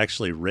Mike had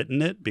actually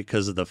written it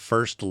because of the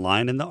first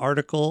line in the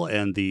article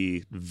and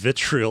the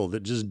vitriol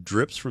that just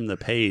drips from the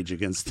page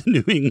against the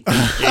New England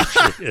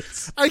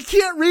Patriots. I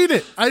can't read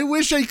it. I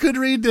wish I could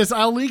read this.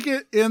 I'll link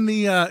it in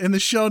the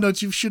show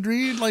notes. You should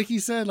read, like he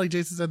said, like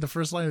Jason said, the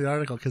first line of the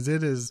article, because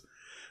it is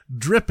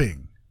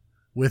dripping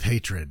with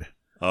hatred,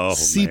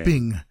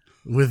 seeping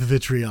with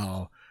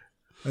vitriol.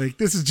 Like,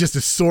 this is just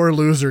a sore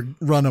loser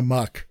run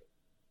amok.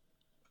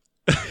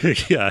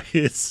 Yeah,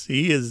 he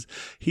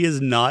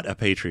is not a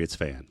Patriots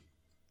fan.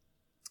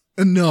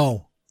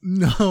 No,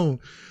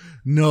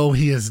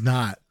 he is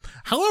not.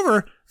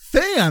 However,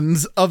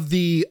 fans of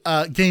the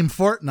game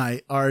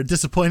Fortnite are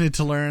disappointed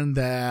to learn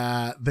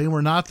that they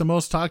were not the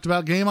most talked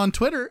about game on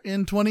Twitter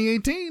in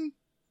 2018.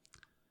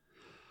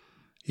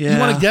 Yeah. You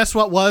want to guess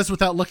what was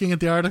without looking at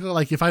the article?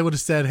 Like, if I would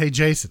have said, "Hey,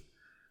 Jason,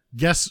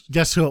 guess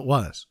who it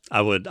was?"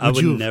 I would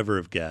never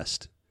have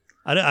guessed.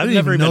 I've didn't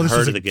never even know this heard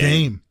was of the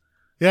game.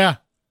 Yeah,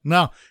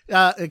 no,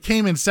 it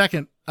came in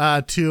second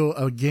to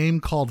a game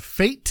called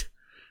Fate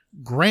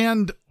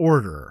Grand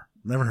Order.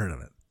 Never heard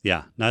of it.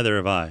 Yeah, neither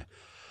have I.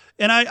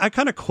 And I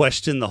kind of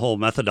question the whole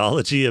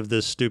methodology of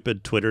this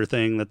stupid Twitter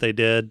thing that they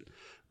did,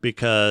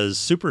 because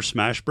Super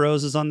Smash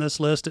Bros. Is on this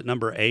list at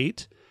number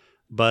 8,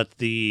 but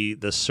the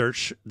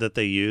search that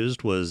they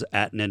used was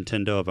at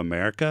Nintendo of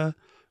America,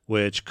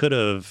 which could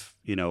have,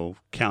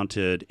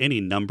 counted any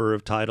number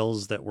of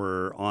titles that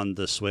were on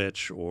the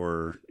Switch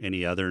or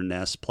any other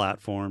NES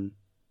platform.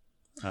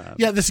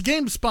 This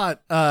GameSpot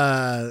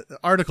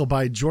article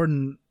by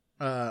Jordan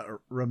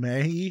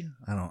Ramey.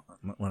 I don't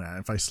know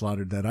if I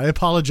slaughtered that. I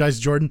apologize,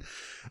 Jordan.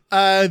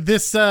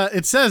 It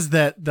says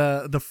that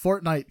the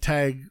Fortnite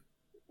tag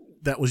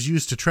that was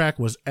used to track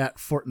was at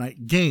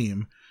Fortnite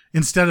game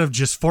instead of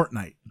just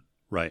Fortnite.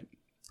 Right.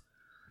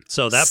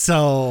 So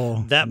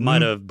that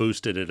might have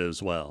boosted it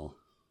as well.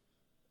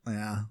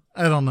 Yeah,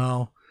 I don't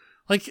know.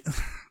 Like,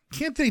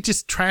 can't they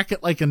just track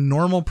it like a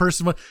normal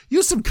person would?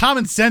 Use some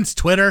common sense,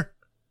 Twitter.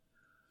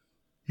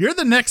 You're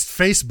the next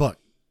Facebook.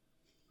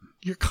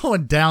 You're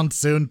going down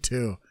soon,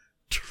 too.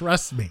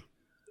 Trust me.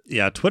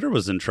 Yeah, Twitter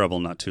was in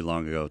trouble not too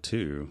long ago,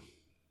 too.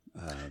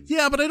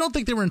 Yeah, but I don't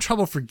think they were in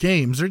trouble for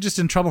games. They're just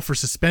in trouble for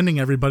suspending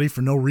everybody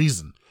for no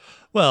reason.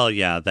 Well,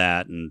 yeah,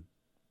 that, and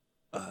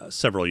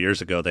several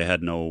years ago, they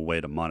had no way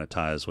to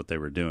monetize what they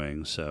were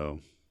doing, so...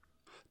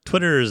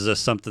 Twitter is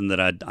something that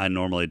I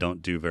normally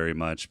don't do very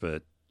much,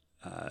 but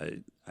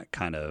I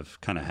kind of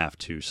have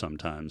to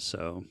sometimes.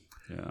 So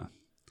yeah,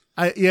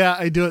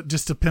 I do it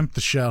just to pimp the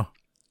show.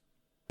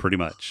 Pretty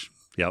much.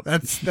 Yep.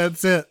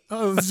 That's it.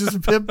 Oh, it's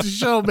just pimp the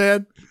show,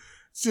 man.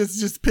 It's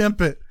just pimp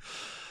it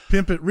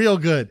real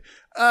good.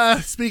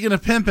 Speaking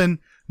of pimping,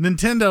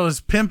 Nintendo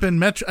is pimping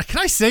Metro. Can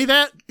I say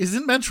that?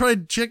 Isn't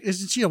Metroid chick?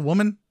 Isn't she a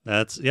woman?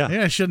 Yeah.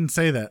 I shouldn't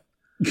say that.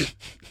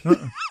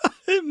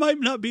 It might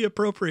not be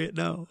appropriate,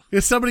 no.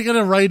 Is somebody going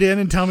to write in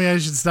and tell me I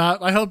should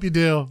stop? I hope you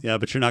do. Yeah,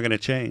 but you're not going to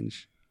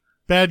change.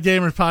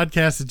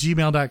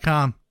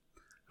 badgamerspodcast@gmail.com.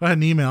 Go ahead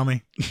and email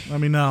me.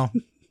 Let me know.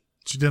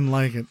 She didn't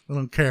like it. I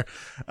don't care.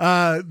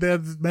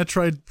 The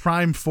Metroid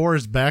Prime 4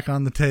 is back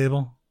on the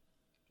table.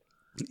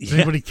 Does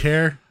anybody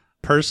care?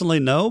 Personally,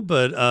 no,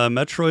 but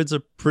Metroid's a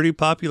pretty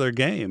popular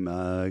game.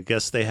 I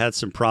guess they had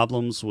some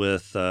problems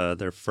with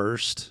their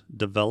first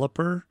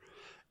developer.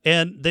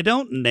 And they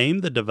don't name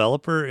the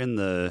developer in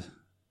the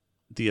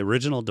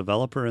original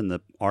developer in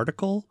the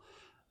article.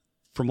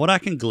 From what I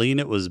can glean,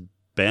 it was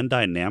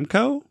Bandai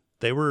Namco.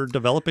 They were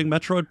developing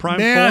Metroid Prime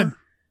 4.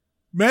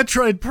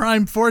 Metroid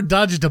Prime 4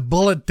 dodged a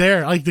bullet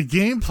there. Like, the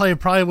gameplay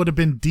probably would have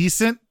been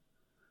decent,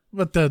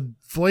 but the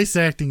voice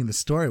acting and the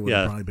story would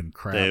have probably been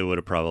crap. They would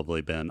have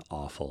probably been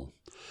awful.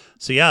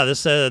 So yeah,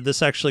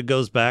 this actually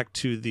goes back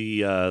to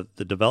the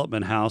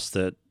development house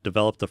that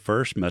developed the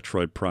first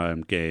Metroid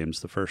Prime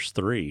games, the first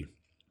 3.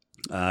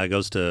 It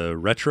goes to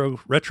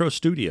Retro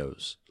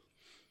Studios.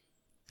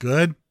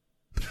 Good.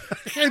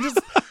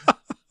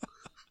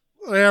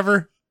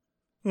 Whatever.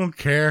 I don't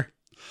care.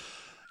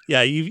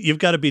 Yeah, you've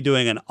got to be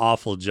doing an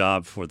awful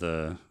job for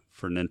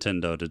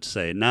Nintendo to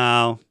say,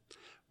 no,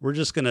 we're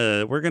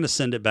gonna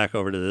send it back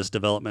over to this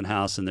development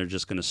house, and they're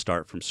just gonna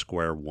start from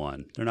square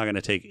one. They're not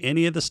gonna take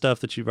any of the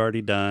stuff that you've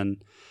already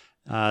done.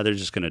 They're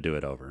just gonna do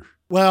it over.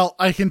 Well,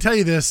 I can tell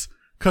you this: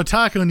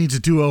 Kotaku needs a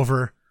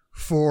do-over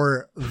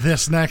for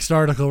this next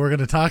article we're going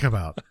to talk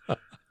about,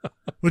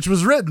 which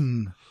was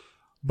written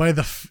by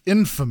the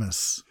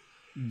infamous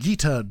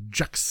Gita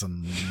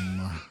Jackson.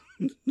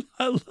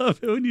 I love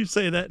it when you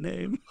say that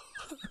name.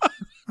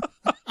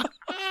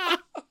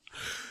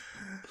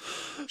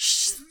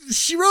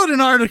 She wrote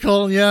an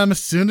article, yeah, I'm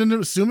assuming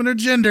her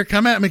gender,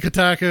 come at me,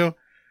 Kotaku,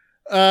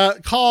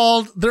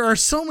 called "There Are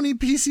So Many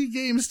PC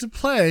Games to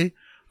Play,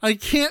 I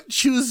Can't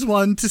Choose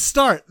One to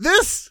Start."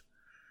 This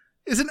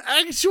is an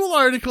actual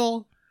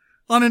article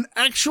on an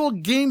actual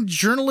game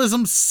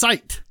journalism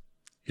site.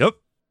 Yep.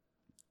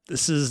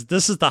 This is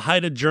the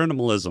height of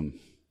journalism.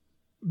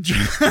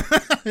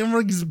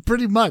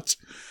 Pretty much.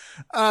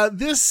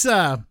 This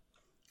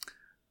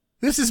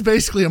is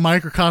basically a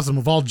microcosm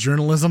of all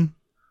journalism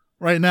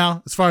right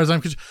now, as far as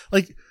I'm concerned.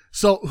 Like,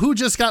 so who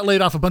just got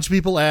laid off? A bunch of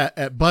people at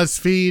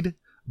BuzzFeed, a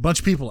bunch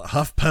of people at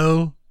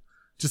HuffPo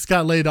just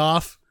got laid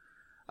off.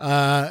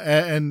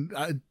 Man,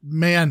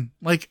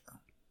 like,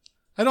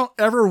 I don't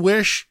ever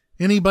wish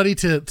anybody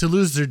to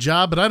lose their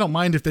job, but I don't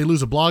mind if they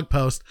lose a blog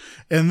post.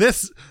 And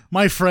this,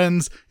 my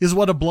friends, is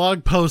what a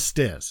blog post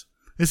is.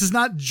 This is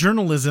not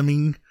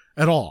journalisming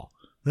at all.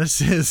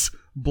 This is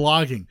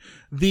blogging.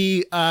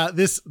 The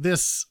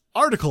this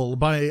article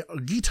by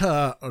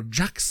Gita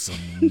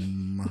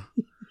Jackson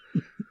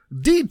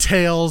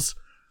details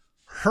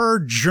her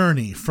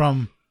journey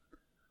from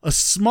a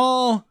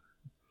small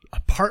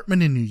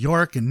apartment in New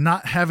York and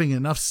not having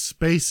enough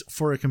space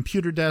for a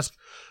computer desk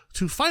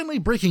to finally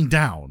breaking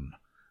down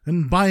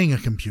and buying a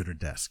computer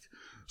desk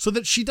so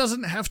that she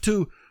doesn't have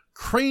to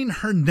crane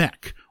her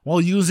neck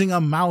while using a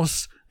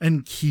mouse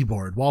and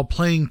keyboard while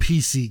playing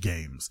PC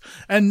games.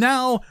 And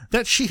now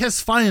that she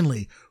has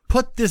finally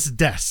put this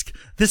desk,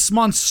 this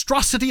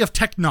monstrosity of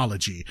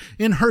technology,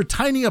 in her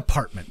tiny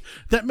apartment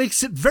that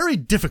makes it very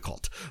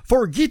difficult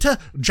for Gita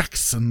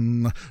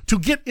Jackson to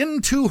get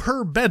into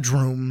her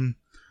bedroom,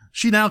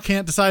 she now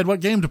can't decide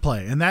what game to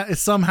play. And that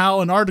is somehow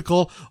an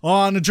article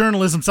on a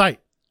journalism site.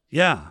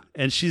 Yeah,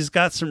 and she's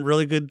got some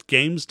really good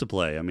games to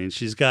play. I mean,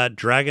 she's got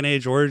Dragon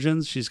Age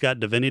Origins. She's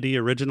got Divinity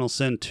Original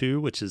Sin 2,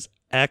 which is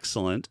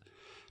excellent.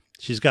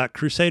 She's got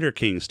Crusader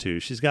Kings 2.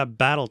 She's got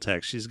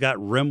Battletech. She's got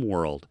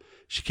RimWorld.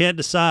 She can't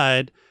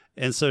decide,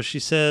 and so she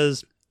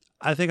says,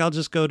 I think I'll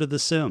just go to The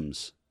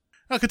Sims.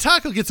 Now,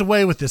 Kotaku gets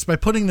away with this by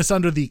putting this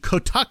under the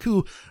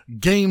Kotaku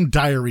Game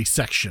Diary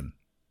section.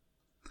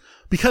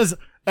 Because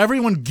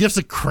everyone gives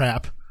a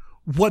crap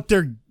what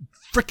their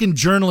frickin'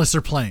 journalists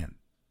are playing.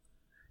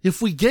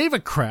 If we gave a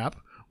crap,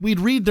 we'd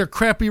read their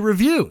crappy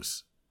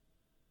reviews.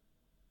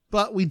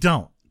 But we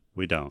don't.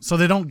 We don't. So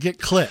they don't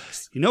get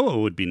clicks. You know what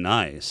would be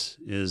nice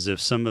is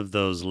if some of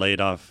those laid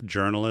off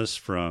journalists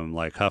from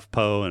like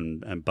HuffPo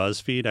and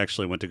BuzzFeed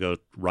actually went to go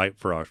write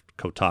for our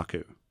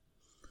Kotaku.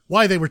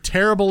 Why? They were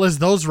terrible as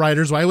those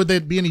writers. Why would they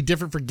be any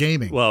different for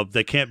gaming? Well,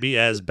 they can't be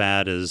as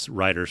bad as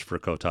writers for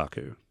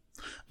Kotaku.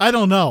 I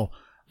don't know.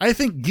 I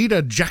think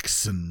Gita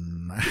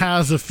Jackson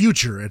has a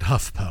future at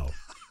HuffPo.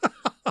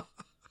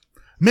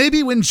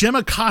 Maybe when Jim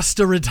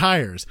Acosta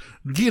retires,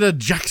 Gita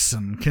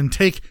Jackson can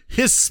take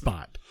his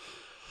spot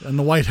in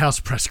the White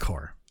House press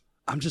corps.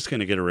 I'm just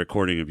going to get a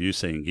recording of you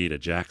saying Gita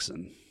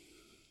Jackson.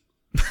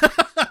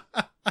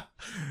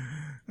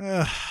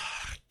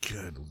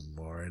 Good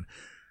Lord.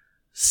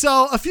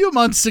 So a few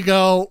months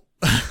ago,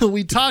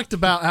 we talked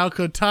about how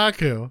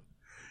Kotaku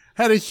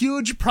had a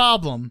huge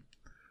problem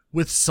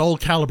with Soul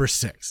Calibur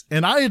 6.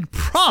 And I had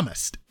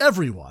promised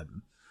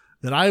everyone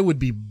that I would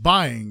be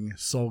buying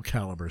Soul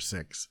Calibur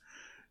 6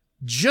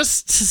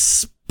 just to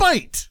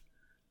spite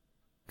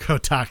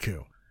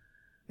Kotaku.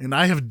 And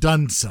I have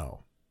done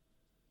so.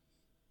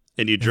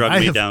 And you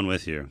drug me down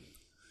with you.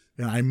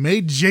 And I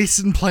made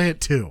Jason play it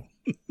too.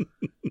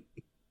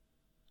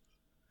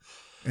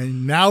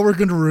 And now we're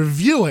going to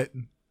review it.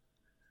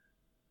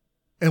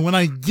 And when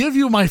I give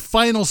you my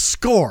final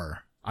score,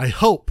 I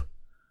hope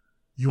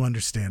you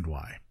understand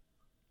why.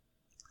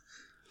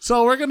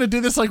 So we're going to do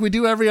this like we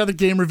do every other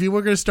game review.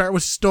 We're going to start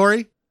with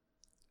story.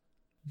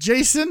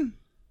 Jason,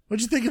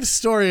 what'd you think of the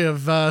story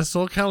of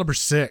Soul Calibur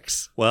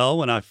 6? Well,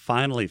 when I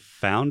finally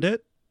found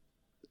it,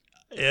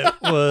 it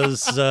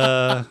was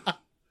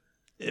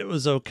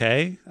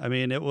okay. I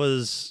mean, it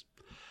wasn't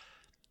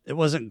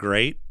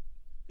great.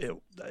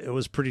 It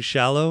was pretty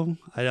shallow.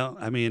 Yeah,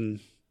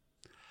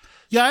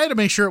 I had to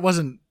make sure it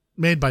wasn't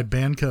made by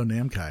Bandai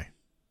Namco.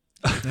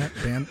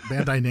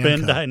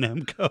 Bandai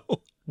Namco.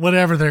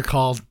 Whatever they're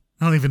called.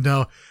 I don't even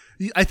know.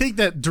 I think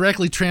that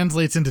directly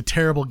translates into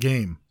terrible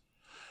game.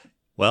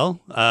 Well,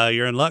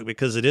 you're in luck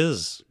because it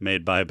is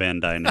made by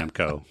Bandai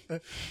Namco.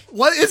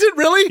 What? Is it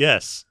really?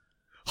 Yes.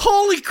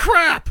 Holy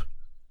crap!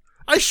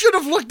 I should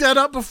have looked that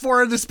up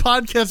before this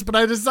podcast, but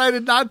I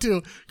decided not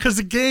to because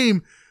the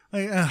game...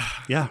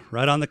 Yeah,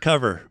 right on the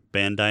cover,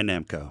 Bandai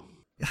Namco.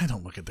 I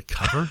don't look at the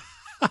cover.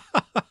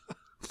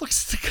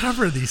 Looks at the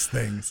cover of these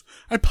things.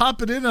 I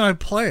pop it in and I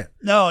play it.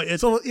 No,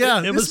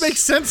 this makes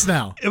sense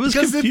now. It was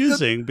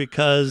confusing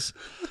because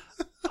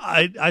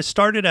I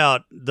started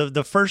out,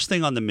 the first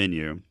thing on the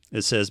menu,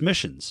 it says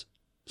missions.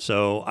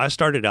 So I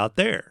started out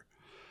there.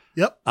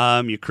 Yep.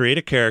 You create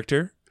a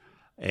character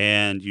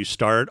and you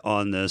start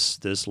on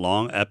this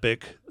long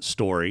epic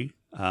story.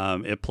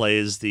 It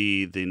plays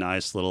the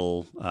nice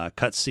little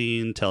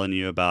cutscene telling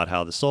you about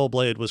how the Soul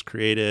Blade was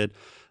created,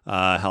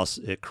 how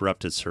it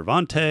corrupted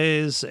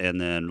Cervantes, and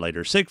then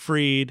later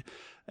Siegfried,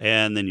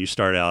 and then you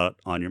start out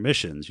on your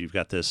missions. You've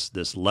got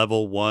this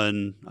level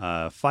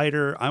 1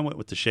 fighter. I went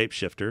with the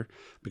shapeshifter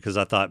because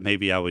I thought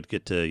maybe I would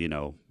get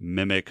to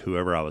mimic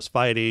whoever I was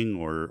fighting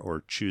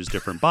or choose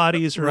different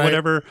bodies or right.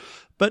 whatever.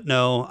 But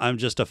no, I'm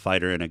just a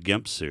fighter in a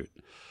gimp suit.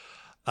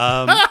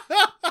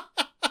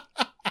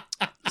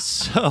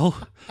 So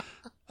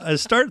I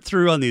start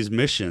through on these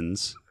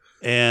missions,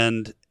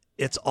 and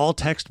it's all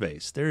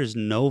text-based. There is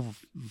no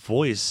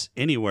voice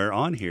anywhere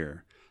on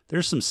here.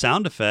 There's some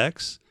sound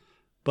effects,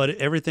 but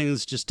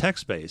everything's just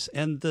text-based.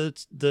 And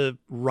the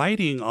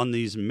writing on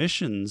these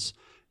missions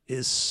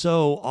is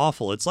so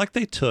awful. It's like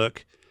they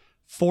took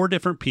 4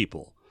 different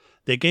people.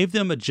 They gave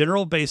them a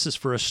general basis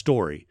for a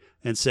story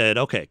and said,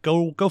 okay,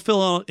 go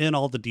fill in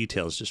all the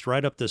details. Just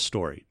write up this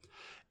story.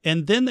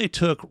 And then they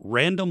took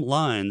random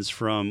lines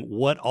from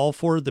what all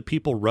 4 of the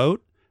people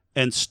wrote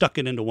and stuck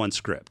it into one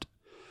script.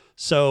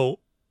 So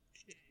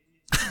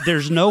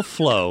there's no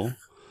flow.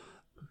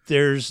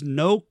 There's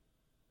no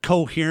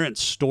coherent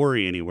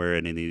story anywhere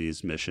in any of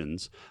these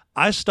missions.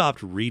 I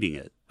stopped reading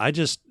it. I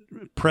just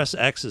press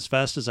X as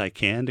fast as I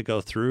can to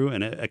go through,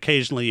 and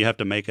occasionally you have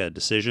to make a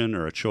decision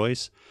or a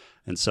choice.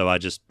 And so I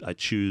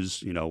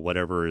choose,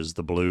 whatever is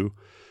the blue.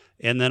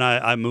 And then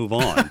I move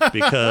on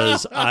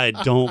because I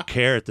don't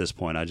care at this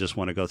point. I just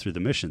want to go through the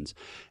missions.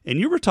 And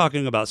you were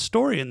talking about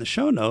story in the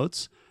show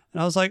notes,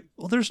 and I was like,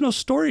 well, there's no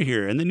story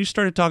here. And then you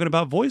started talking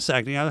about voice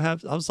acting. I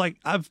was like,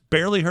 I've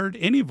barely heard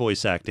any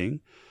voice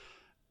acting.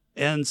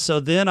 And so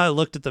then I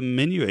looked at the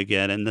menu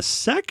again, and the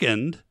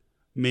second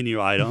menu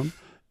item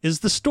is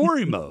the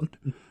story mode.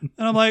 And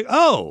I'm like,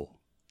 oh,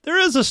 there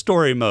is a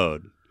story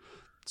mode.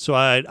 So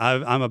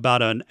I'm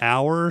about an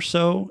hour or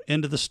so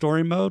into the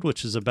story mode,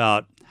 which is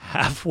about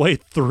halfway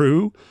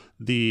through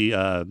the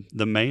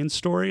main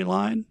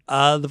storyline.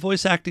 The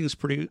voice acting is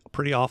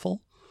pretty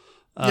awful.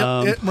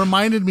 It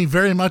reminded me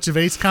very much of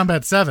Ace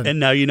Combat 7. And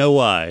now you know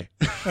why.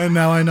 And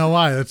now I know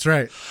why. That's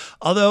right.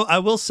 Although I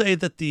will say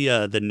that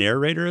the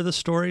narrator of the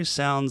story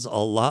sounds a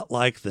lot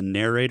like the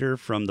narrator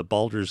from the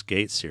Baldur's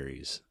Gate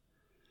series.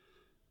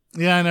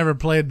 Yeah, I never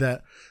played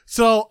that.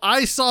 So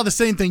I saw the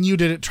same thing you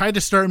did. It tried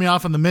to start me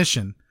off on the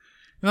mission.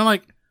 And I'm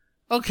like,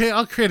 okay,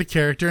 I'll create a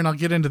character and I'll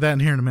get into that in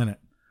here in a minute.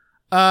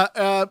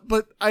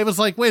 But I was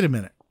like, wait a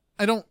minute.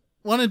 I don't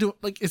want to do,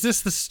 is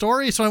this the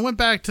story? So I went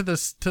back to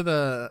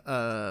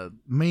the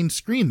main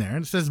screen there,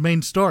 and it says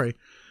main story.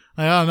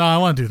 Oh no, I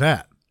want to do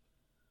that.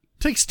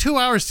 It takes 2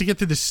 hours to get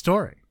through this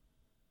story.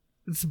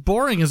 It's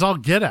boring as all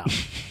get out.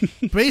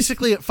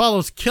 Basically, it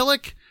follows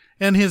Killick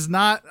and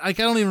I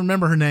don't even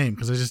remember her name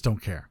because I just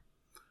don't care.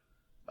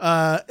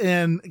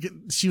 And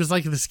she was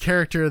like this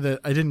character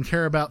that I didn't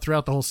care about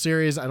throughout the whole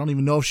series. I don't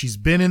even know if she's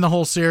been in the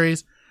whole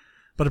series,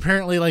 but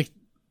apparently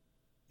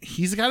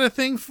he's got a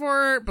thing for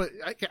her, but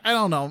I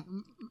don't know.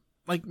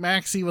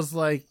 Maxie was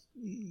like,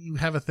 you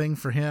have a thing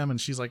for him,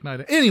 and she's like,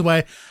 no.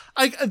 Anyway,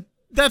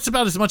 that's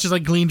about as much as I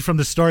gleaned from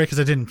the story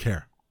because I didn't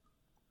care.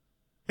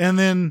 And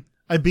then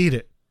I beat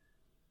it,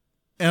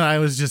 and I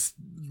was just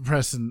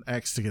pressing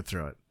X to get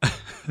through it,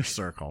 or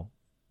circle,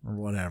 or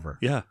whatever.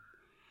 Yeah,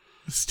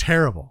 it's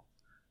terrible.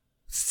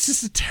 It's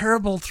just a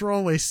terrible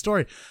throwaway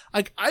story.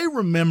 I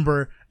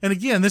remember, and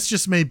again, this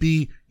just may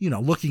be,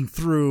 looking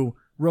through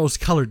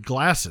rose-colored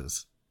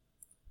glasses,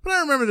 but I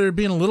remember there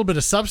being a little bit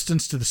of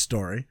substance to the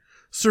story.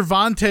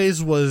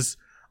 Cervantes was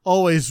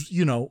always,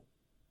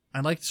 I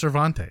liked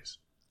Cervantes.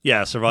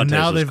 Yeah,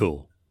 Cervantes was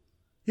cool.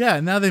 Yeah,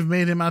 and now they've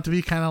made him out to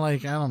be kind of I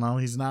don't know,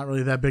 he's not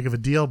really that big of a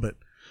deal, but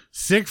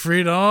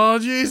Siegfried, oh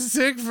jeez,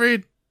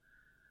 Siegfried.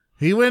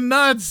 He went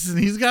nuts, and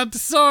he's got the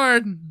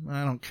sword.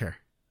 I don't care.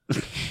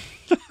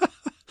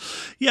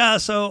 Yeah,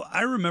 so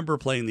I remember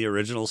playing the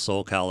original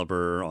Soul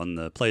Calibur on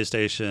the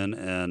PlayStation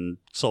and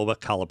Soul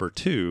Calibur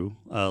 2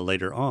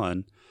 later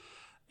on,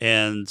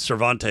 and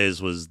Cervantes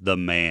was the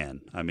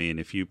man. I mean,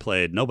 if you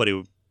played,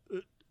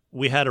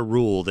 we had a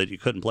rule that you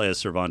couldn't play as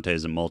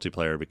Cervantes in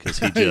multiplayer because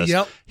he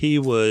just, he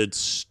would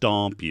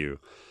stomp you.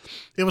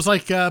 It was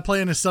like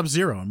playing as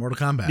Sub-Zero in Mortal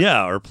Kombat.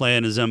 Yeah, or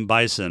playing as M.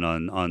 Bison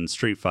on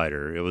Street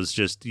Fighter. It was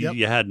just,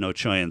 you had no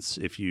chance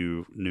if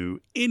you knew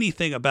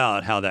anything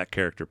about how that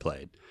character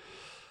played.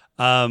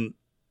 And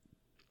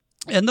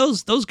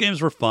those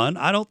games were fun.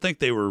 I don't think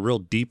they were real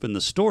deep in the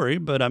story,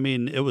 but I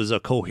mean, it was a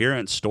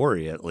coherent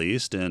story at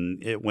least,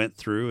 and it went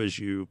through as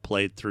you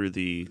played through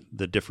the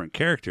different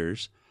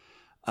characters.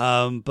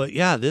 But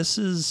yeah, this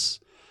is,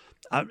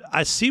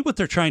 I see what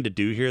they're trying to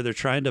do here. They're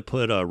trying to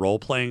put a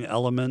role-playing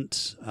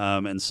element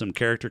and some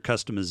character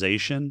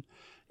customization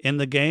in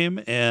the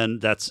game, and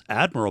that's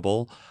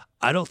admirable.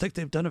 I don't think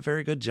they've done a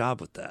very good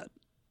job with that.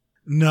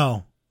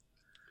 No,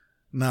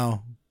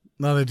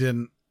 they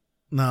didn't.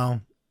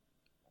 No.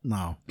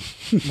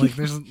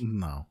 There's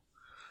no.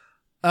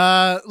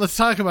 Let's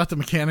talk about the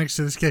mechanics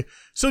of this game.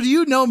 So do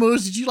you know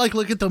moves? Did you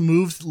look at the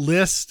moves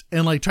list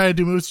and try to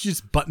do moves? Did you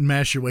just button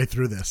mash your way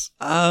through this?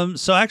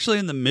 So actually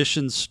in the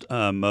missions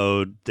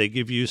mode, they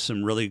give you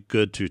some really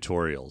good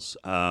tutorials.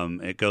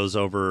 It goes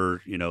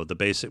over, the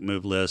basic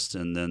move list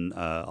and then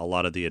a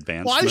lot of the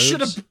advanced moves. I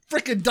should have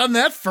freaking done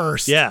that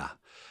first.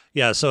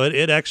 Yeah, so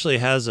it actually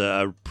has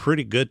a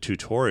pretty good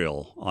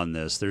tutorial on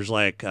this. There's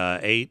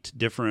 8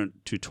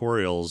 different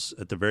tutorials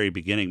at the very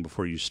beginning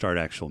before you start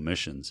actual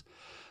missions.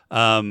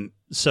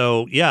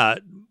 So yeah,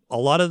 a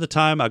lot of the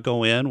time I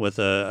go in with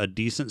a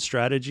decent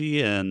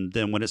strategy, and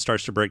then when it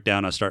starts to break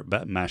down, I start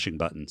mashing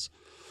buttons.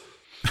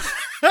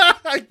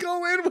 I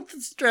go in with the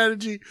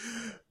strategy,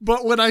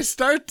 but when I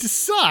start to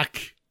suck,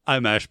 I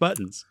mash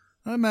buttons.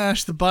 I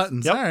mash the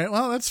buttons. Yep. All right,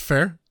 well, that's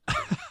fair.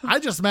 I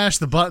just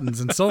mashed the buttons,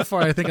 and so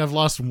far I think I've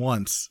lost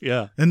once.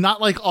 Yeah. And not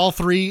all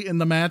 3 in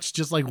the match,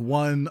 just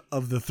one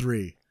of the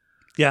 3.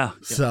 Yeah.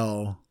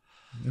 So,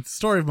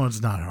 story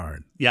mode's not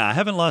hard. Yeah, I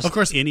haven't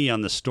lost any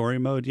on the story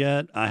mode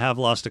yet. I have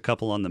lost a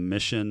couple on the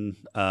mission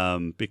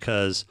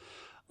because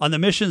on the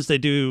missions they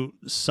do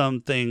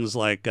some things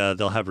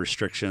they'll have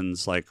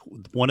restrictions.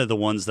 One of the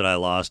ones that I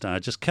lost, and I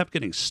just kept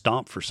getting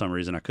stomped for some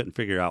reason. I couldn't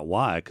figure out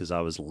why because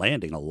I was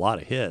landing a lot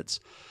of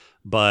hits.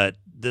 But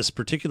this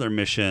particular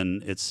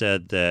mission, it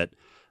said that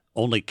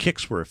only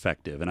kicks were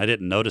effective. And I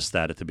didn't notice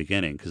that at the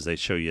beginning because they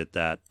show you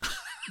that.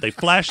 They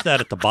flash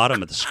that at the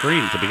bottom of the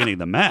screen at the beginning of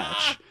the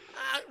match.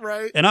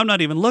 Right. And I'm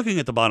not even looking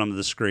at the bottom of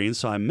the screen,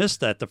 so I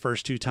missed that the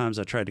first 2 times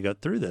I tried to go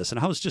through this. And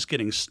I was just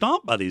getting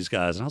stomped by these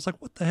guys. And I was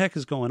like, what the heck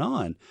is going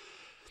on?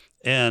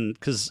 And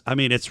because, I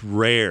mean, it's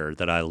rare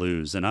that I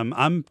lose. And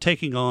I'm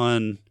taking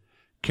on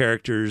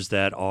characters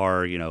that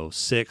are,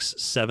 6,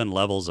 7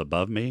 levels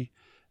above me,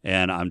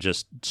 and I'm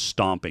just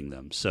stomping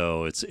them.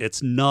 So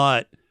it's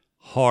not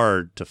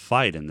hard to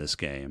fight in this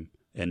game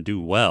and do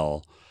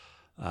well,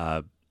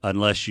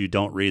 unless you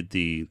don't read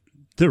the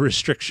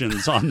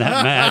restrictions on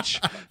that match,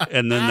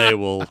 and then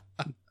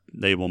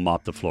they will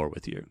mop the floor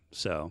with you.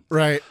 So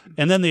right.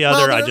 And then the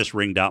other, I just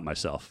ringed out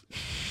myself.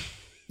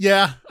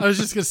 Yeah, I was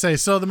just gonna say.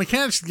 So the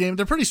mechanics of the game,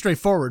 they're pretty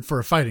straightforward for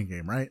a fighting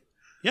game, right?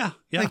 Yeah.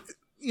 Like,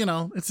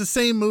 it's the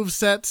same move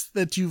sets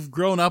that you've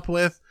grown up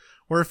with,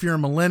 or if you're a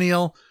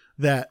millennial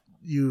that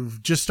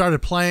you've just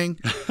started playing,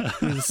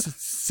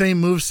 same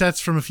move sets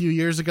from a few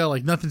years ago.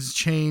 Like nothing's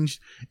changed.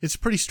 It's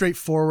pretty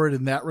straightforward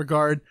in that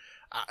regard.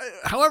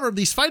 However,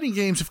 these fighting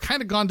games have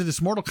kind of gone to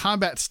this Mortal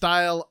Kombat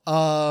style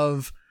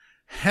of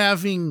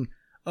having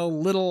a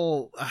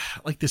little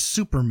like this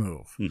super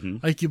move. Mm-hmm.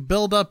 Like you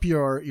build up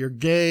your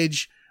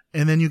gauge,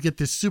 and then you get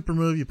this super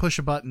move. You push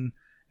a button,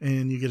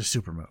 and you get a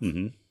super move.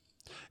 Mm-hmm.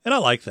 And I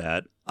like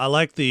that. I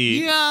like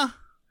the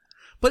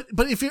but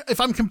if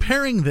I'm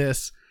comparing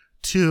this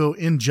to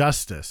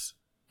Injustice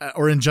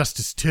or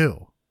Injustice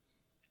 2,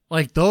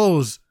 like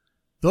those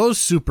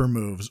super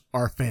moves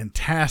are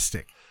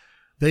fantastic.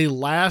 They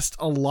last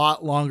a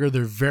lot longer.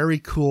 They're very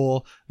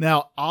cool.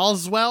 Now,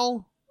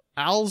 Azazel,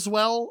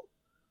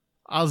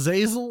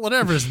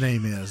 whatever his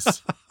name is.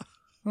 I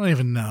don't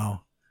even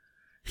know.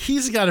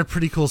 He's got a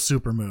pretty cool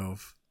super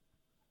move.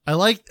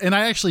 I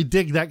actually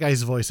dig that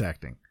guy's voice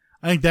acting.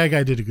 I think that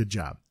guy did a good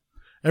job.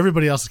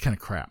 Everybody else is kind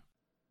of crap.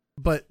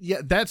 But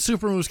yeah, that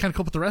super move is kind of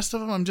cool, but the rest of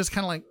them, I'm just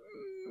kind of like,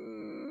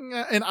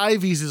 and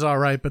Ivy's is all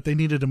right, but they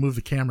needed to move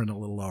the camera in a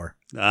little lower.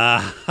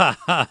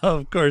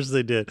 Of course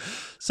they did.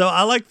 So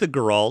I like the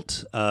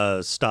Geralt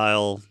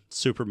style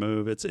super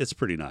move. It's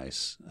pretty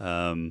nice.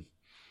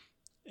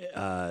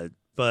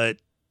 But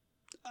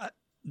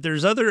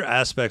there's other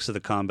aspects of the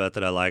combat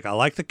that I like. I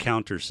like the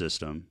counter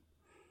system.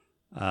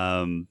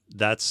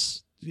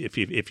 That's if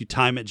you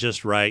time it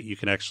just right, you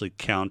can actually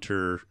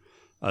counter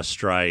a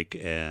strike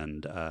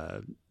and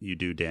you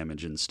do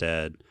damage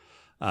instead.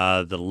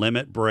 The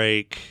limit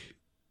break,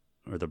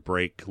 or the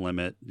break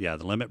limit, the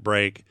limit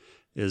break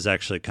is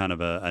actually kind of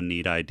a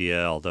neat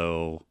idea,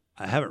 although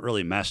I haven't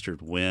really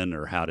mastered when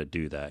or how to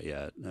do that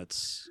yet.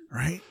 That's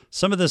right.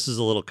 Some of this is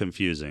a little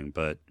confusing,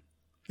 but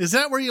is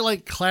that where you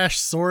like clash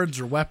swords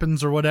or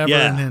weapons or whatever,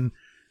 yeah. and then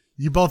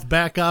you both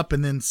back up,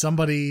 and then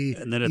somebody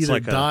and then it's either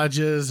like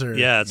dodges or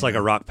it's like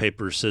a rock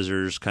paper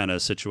scissors kind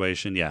of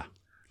situation. Yeah,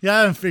 I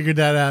haven't figured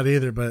that out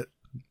either, but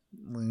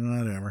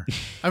whatever.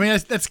 I mean,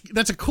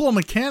 that's a cool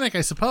mechanic,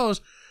 I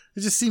suppose.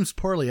 It just seems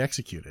poorly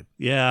executed.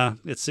 Yeah,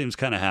 it seems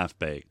kind of half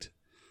baked.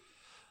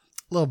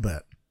 Little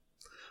bit.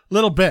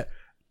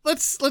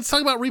 Let's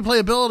talk about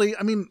replayability.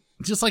 I mean,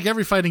 just like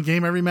every fighting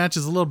game, every match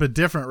is a little bit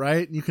different,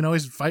 right? You can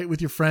always fight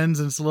with your friends,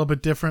 and it's a little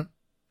bit different.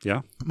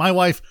 Yeah. My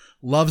wife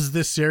loves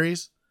this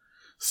series,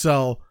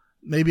 so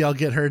maybe I'll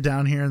get her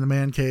down here in the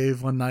man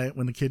cave one night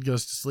when the kid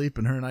goes to sleep,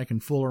 and her and I can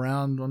fool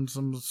around on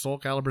some Soul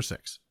Calibur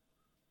 6.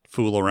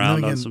 Fool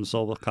around on some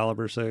Soul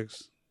Calibur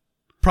 6?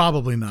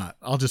 Probably not.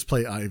 I'll just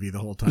play Ivy the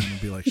whole time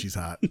and be like, she's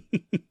hot.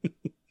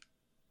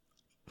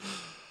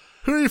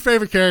 Who are your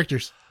favorite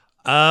characters?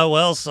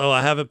 Well, so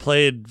I haven't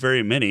played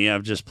very many.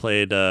 I've just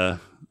played, the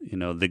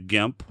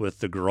Gimp with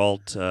the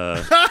Geralt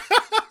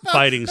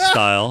fighting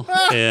style,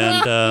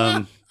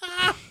 and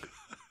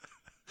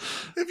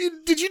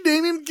did you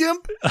name him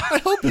Gimp?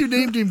 I hope you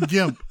named him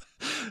Gimp.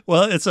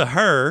 Well, it's a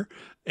her,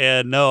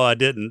 and no, I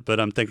didn't. But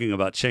I'm thinking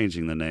about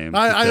changing the name.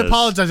 I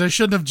apologize. I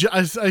shouldn't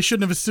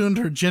have assumed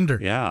her gender.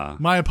 Yeah,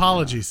 my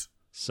apologies. Yeah.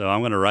 So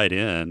I'm going to write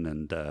in,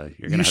 and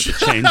you're going to have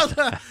to change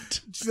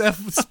that.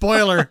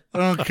 Spoiler. I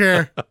don't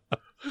care.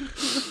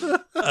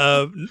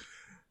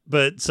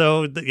 But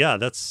so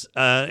that's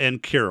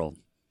and Kirill.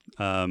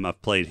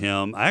 I've played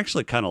him. I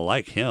actually kind of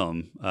like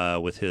him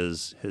with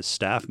his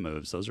staff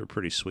moves. Those are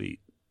pretty sweet.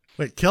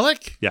 Wait,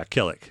 Killick? Yeah,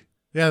 Killick.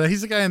 Yeah,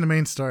 he's the guy in the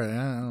main story.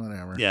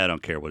 Whatever. Yeah, I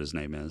don't care what his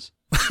name is.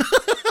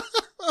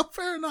 Well,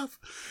 fair enough.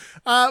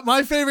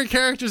 My favorite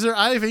characters are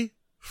Ivy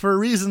for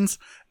reasons,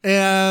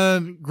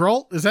 and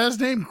Geralt. Is that his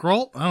name?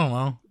 Geralt? I don't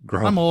know.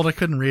 Geralt. I'm old. I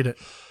couldn't read it.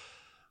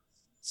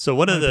 So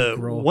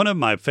one of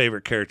my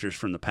favorite characters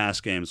from the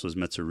past games was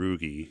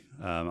Mitsurugi.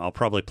 I'll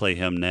probably play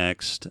him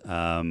next.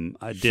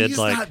 He's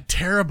not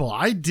terrible.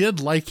 I did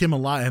like him a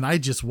lot, and I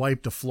just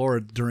wiped the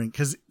floor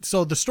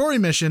so the story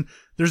mission,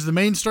 there's the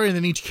main story, and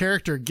then each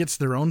character gets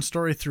their own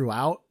story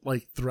throughout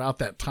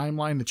that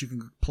timeline that you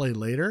can play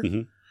later.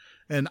 Mm-hmm.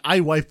 And I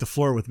wiped the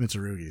floor with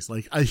Mitsurugi's.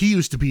 Like he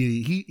used to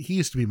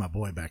be my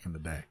boy back in the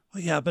day.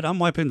 Well, yeah, but I'm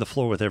wiping the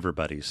floor with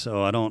everybody,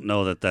 so I don't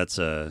know that that's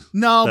a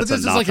no. That's but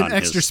this is like an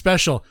extra his.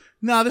 special.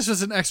 No, this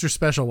was an extra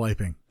special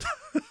wiping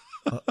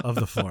of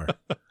the floor.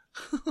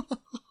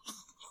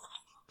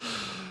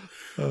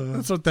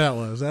 That's what that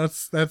was.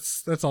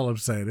 That's all I'm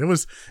saying. It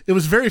was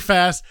very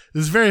fast. It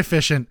was very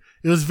efficient.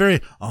 It was very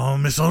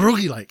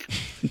Mitsurugi like.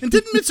 And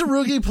didn't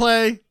Mitsurugi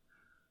play?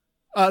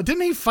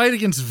 Didn't he fight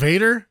against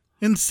Vader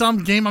in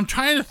some game? I'm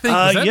trying to think.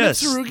 Was that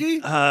yes.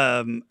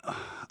 Mitsurugi?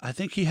 I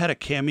think he had a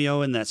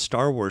cameo in that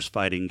Star Wars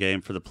fighting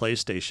game for the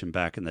PlayStation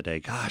back in the day.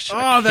 Gosh,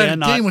 that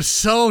game was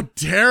so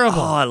terrible.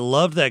 Oh, I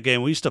loved that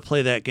game. We used to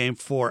play that game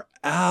for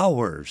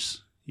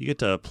hours. You get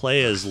to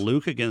play as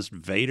Luke against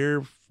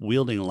Vader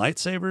wielding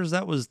lightsabers.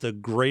 That was the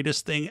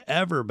greatest thing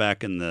ever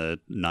back in the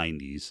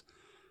 90s.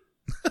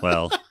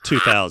 Well,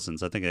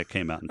 2000s. I think it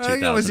came out in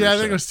 2000. I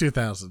think it was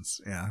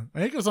 2000s. Yeah. I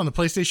think it was on the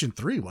PlayStation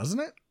 3,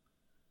 wasn't it?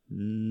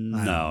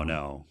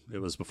 No. It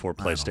was before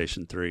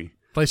PlayStation 3.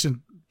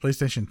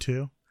 PlayStation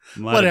 2?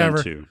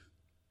 Whatever.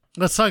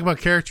 Let's talk about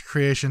character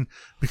creation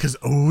because,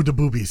 the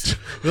boobies.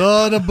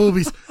 Oh, the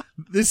boobies.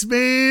 This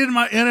made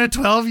my inner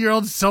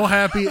 12-year-old so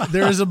happy.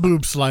 There is a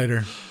boob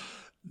slider.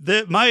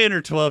 My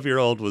inner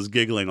 12-year-old was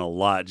giggling a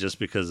lot just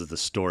because of the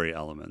story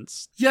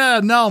elements. Yeah,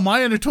 no,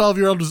 my inner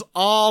 12-year-old was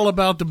all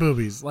about the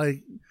boobies.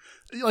 Like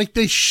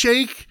they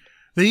shake.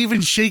 They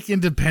even shake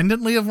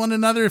independently of one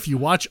another. If you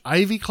watch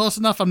Ivy close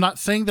enough, I'm not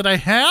saying that I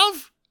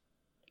have.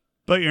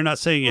 But you're not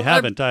saying you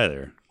haven't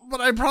either.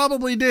 But I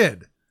probably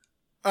did.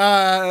 So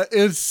I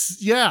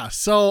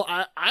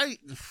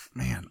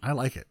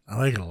like it. I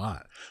like it a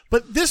lot.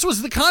 But this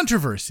was the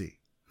controversy.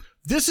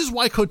 This is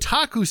why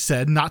Kotaku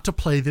said not to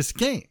play this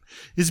game,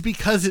 is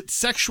because it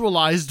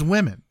sexualized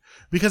women,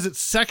 because it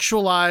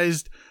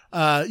sexualized,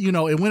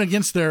 it went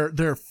against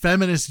their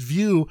feminist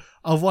view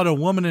of what a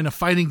woman in a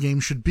fighting game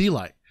should be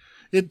like.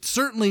 It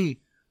certainly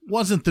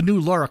wasn't the new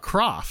Lara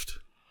Croft.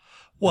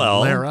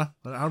 Well, Lara,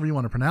 however you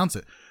want to pronounce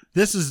it.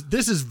 This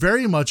is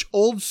very much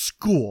old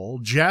school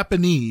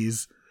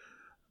Japanese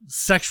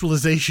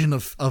sexualization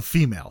of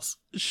females.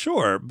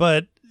 Sure,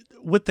 but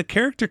with the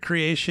character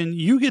creation,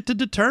 you get to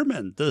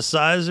determine the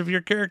size of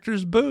your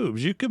character's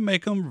boobs. You can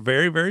make them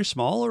very, very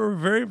small or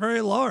very,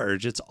 very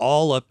large. It's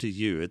all up to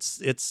you.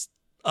 It's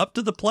up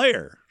to the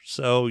player.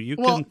 So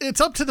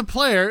it's up to the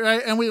player,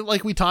 right? And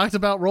we talked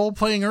about role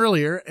playing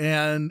earlier,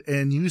 and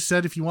you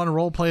said if you want to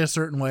role play a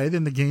certain way,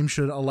 then the game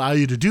should allow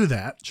you to do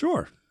that.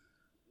 Sure.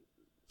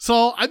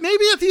 So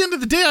maybe at the end of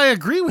the day, I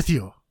agree with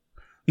you.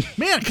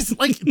 Man, because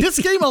this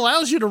game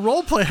allows you to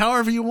role play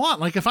however you want.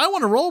 Like if I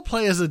want to role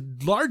play as a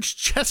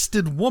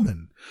large-chested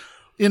woman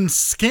in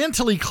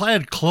scantily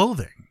clad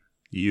clothing,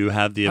 you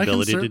have the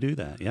ability to do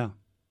that. Yeah.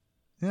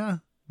 Yeah.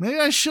 Maybe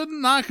I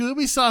shouldn't knock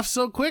Ubisoft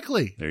so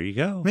quickly. There you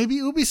go. Maybe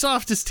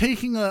Ubisoft is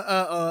taking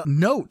a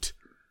note,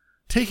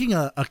 taking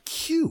a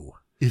cue,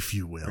 if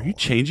you will. Are you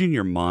changing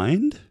your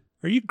mind?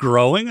 Are you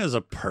growing as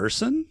a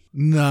person?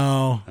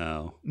 No.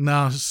 Oh.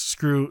 No,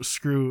 screw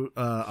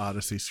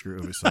Odyssey, screw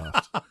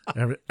Ubisoft.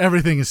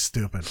 Everything is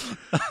stupid.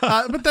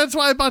 But that's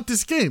why I bought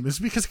this game, is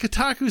because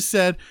Kotaku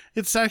said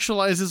it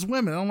sexualizes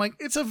women. I'm like,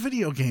 it's a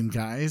video game,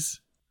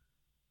 guys.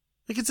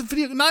 Like, it's a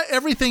video. Not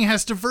everything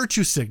has to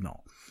virtue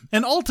signal.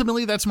 And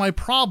ultimately, that's my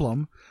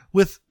problem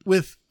with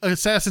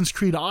Assassin's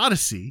Creed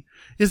Odyssey,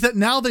 is that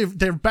now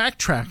they're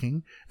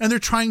backtracking and they're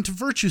trying to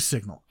virtue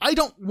signal. I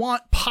don't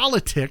want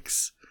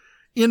politics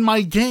in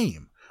my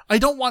game. I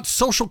don't want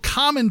social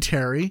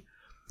commentary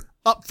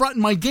up front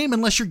in my game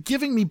unless you're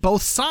giving me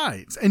both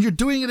sides and you're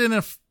doing it in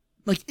a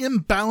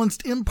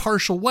imbalanced,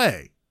 impartial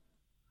way.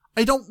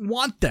 I don't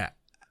want that.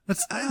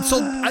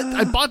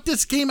 I bought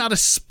this game out of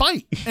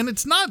spite, and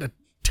it's not a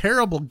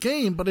terrible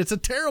game, but it's a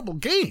terrible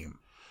game.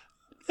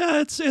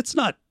 Yeah, it's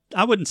not.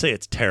 I wouldn't say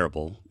it's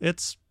terrible.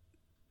 It's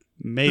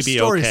maybe okay. The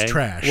story's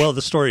trash. Well,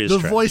 the story is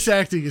trash. The voice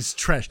acting is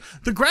trash.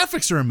 The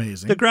graphics are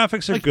amazing. The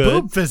graphics are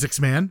good. Boob physics,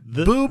 man.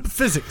 Boob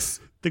physics.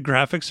 The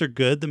graphics are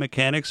good. The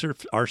mechanics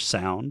are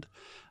sound.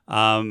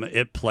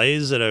 It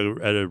plays at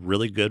a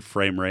really good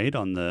frame rate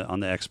on the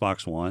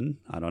Xbox One.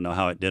 I don't know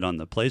how it did on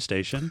the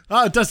PlayStation.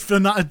 Oh,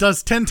 it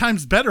does 10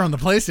 times better on the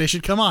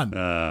PlayStation. Come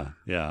on.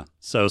 Yeah.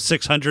 So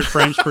 600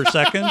 frames per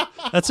second.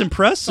 That's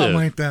impressive. Something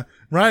like that.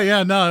 Right?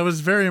 Yeah. No, I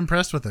was very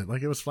impressed with it.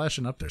 Like, it was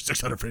flashing up there,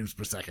 600 frames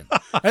per second.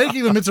 I think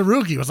even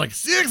Mitsurugi was like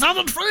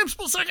 600 frames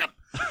per second.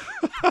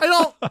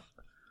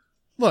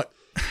 Look.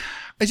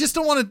 I just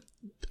don't want to.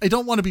 I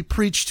don't want to be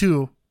preached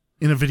to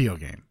in a video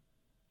game.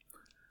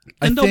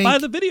 And don't buy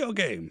the video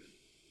game.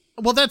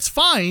 Well, that's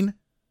fine.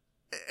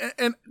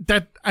 And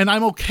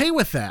I'm okay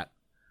with that.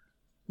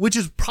 Which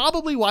is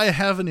probably why I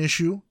have an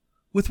issue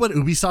with what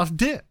Ubisoft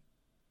did.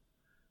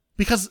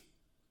 Because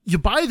you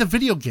buy the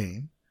video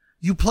game,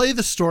 you play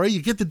the story,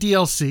 you get the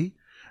DLC,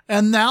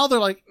 and now they're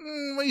like,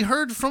 we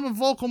heard from a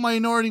vocal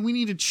minority, we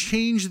need to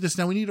change this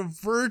now. We need a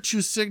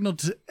virtue signal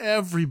to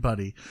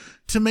everybody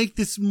to make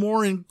this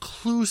more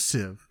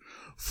inclusive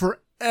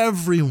for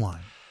everyone.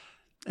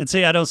 And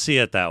see, I don't see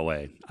it that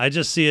way. I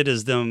just see it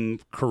as them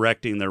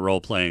correcting their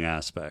role-playing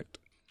aspect.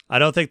 I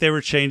don't think they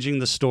were changing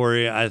the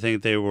story. I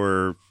think they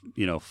were,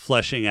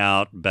 fleshing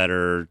out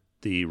better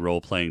the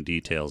role-playing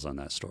details on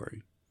that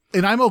story.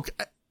 And I'm okay.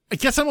 I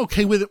guess I'm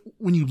okay with it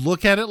when you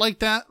look at it like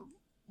that,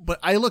 but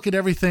I look at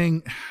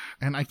everything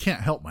and I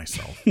can't help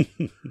myself.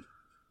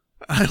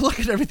 I look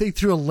at everything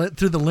through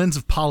the lens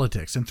of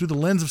politics and through the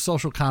lens of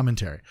social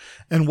commentary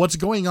and what's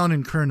going on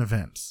in current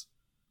events.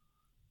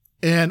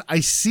 And I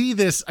see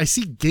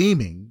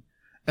gaming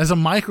as a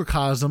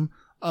microcosm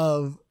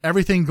of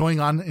everything going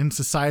on in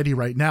society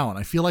right now. And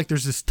I feel like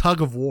there's this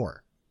tug of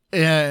war.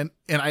 And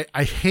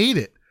I hate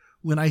it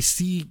when I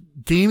see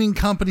gaming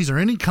companies, or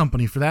any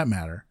company for that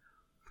matter,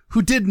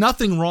 who did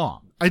nothing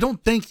wrong. I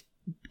don't think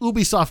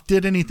Ubisoft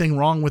did anything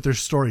wrong with their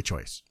story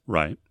choice.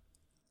 Right.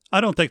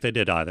 I don't think they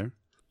did either.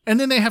 And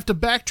then they have to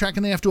backtrack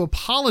and they have to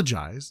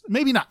apologize.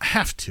 Maybe not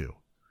have to,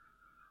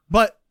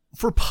 but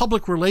for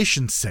public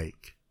relations'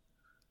 sake,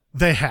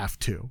 they have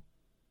to.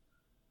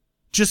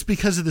 Just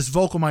because of this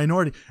vocal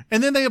minority.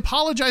 And then they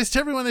apologize to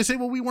everyone. They say,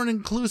 well, we weren't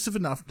inclusive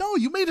enough. No,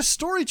 you made a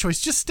story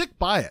choice. Just stick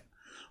by it.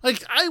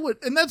 Like, I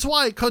would, and that's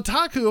why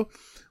Kotaku,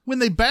 when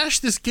they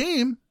bashed this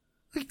game,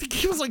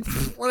 he was like,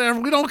 whatever,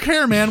 we don't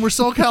care, man. We're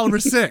Soul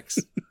Calibur 6.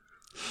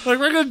 Like,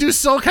 we're going to do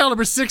Soul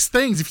Calibur 6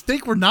 things. If you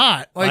think we're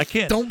not,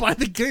 don't buy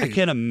the game. I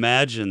can't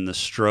imagine the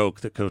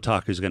stroke that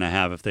Kotaku's going to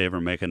have if they ever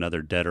make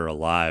another Dead or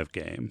Alive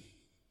game.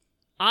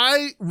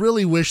 I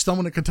really wish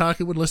someone at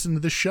Kotaku would listen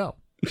to this show.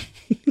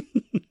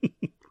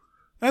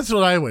 That's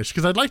what I wish,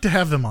 because I'd like to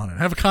have them on it,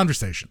 have a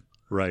conversation.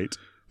 Right.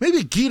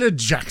 Maybe Gita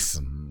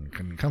Jackson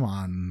can come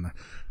on.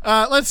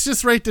 Let's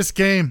just rate this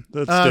game.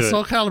 Let's do it.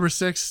 Soul Calibur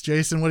 6.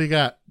 Jason, what do you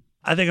got?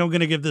 I think I'm going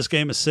to give this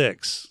game a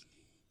 6.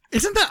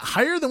 Isn't that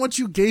higher than what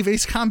you gave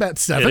Ace Combat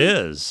 7?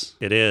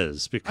 It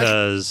is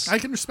because I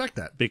can respect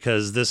that.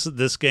 Because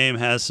this game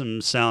has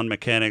some sound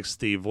mechanics.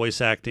 The voice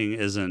acting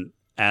isn't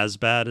as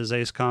bad as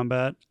Ace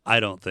Combat, I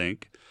don't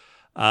think.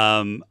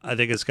 I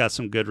think it's got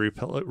some good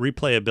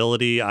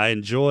replayability.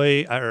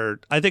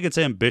 I think it's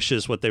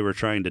ambitious what they were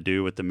trying to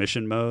do with the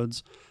mission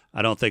modes.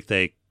 I don't think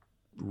they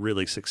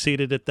really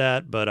succeeded at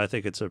that, but I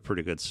think it's a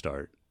pretty good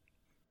start.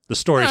 The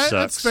story sucks.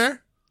 That's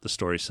fair. The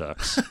story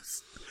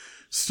sucks.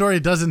 Story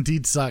does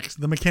indeed suck.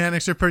 The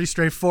mechanics are pretty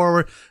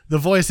straightforward. The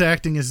voice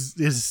acting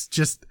is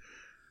just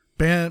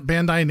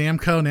Bandai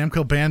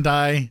Namco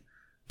Bandai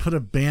put a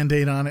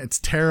Band-Aid on it. It's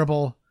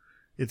terrible.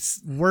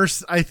 It's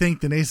worse, I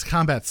think, than Ace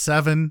Combat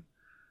 7.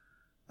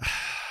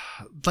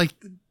 Like,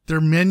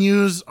 their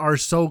menus are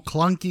so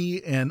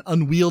clunky and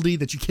unwieldy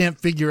that you can't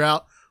figure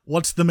out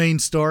what's the main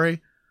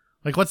story.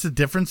 Like, what's the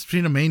difference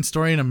between a main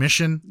story and a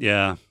mission?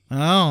 Yeah. I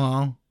don't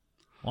know.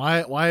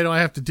 Why do I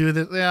have to do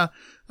this? Yeah,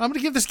 I'm going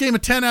to give this game a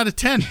 10 out of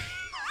 10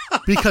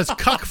 because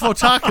cuck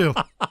Fotaku.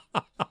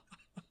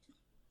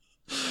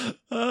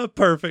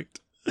 Perfect.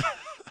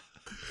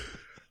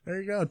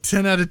 There you go.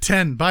 10 out of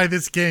 10. Buy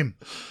this game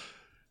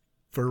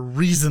for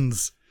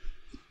reasons.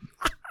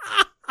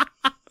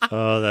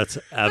 Oh, that's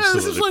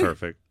absolutely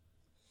perfect.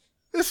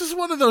 This is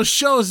one of those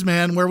shows,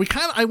 man, where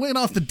I went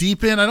off the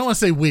deep end. I don't want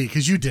to say we,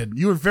 because you didn't.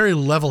 You were very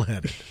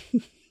level-headed.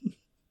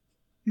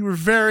 You were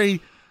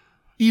very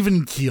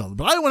even-keeled.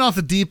 But I went off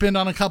the deep end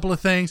on a couple of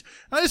things.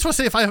 And I just want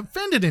to say, if I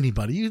offended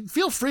anybody, you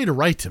feel free to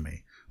write to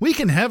me. We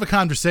can have a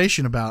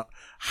conversation about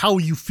how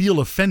you feel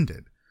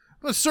offended.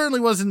 But it certainly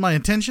wasn't my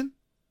intention.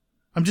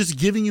 I'm just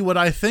giving you what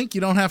I think.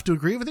 You don't have to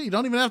agree with it. You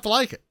don't even have to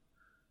like it.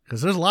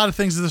 Because there's a lot of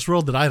things in this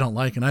world that I don't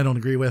like and I don't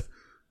agree with.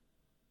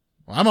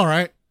 Well, I'm all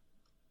right.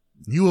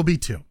 You will be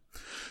too.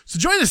 So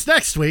join us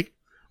next week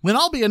when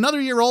I'll be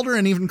another year older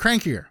and even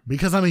crankier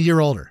because I'm a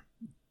year older.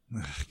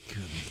 Good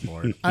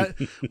Lord.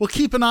 We'll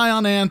keep an eye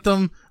on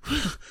Anthem.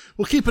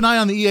 We'll keep an eye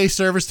on the EA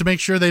servers to make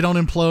sure they don't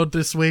implode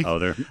this week. Oh,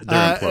 they're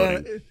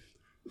imploding.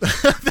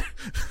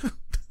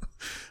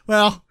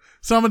 Well,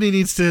 somebody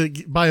needs to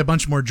buy a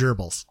bunch more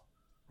gerbils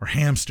or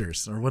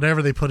hamsters or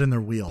whatever they put in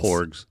their wheels.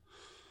 Porgs.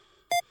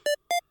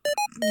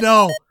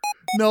 No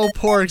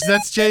porgs.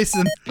 That's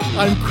Jason.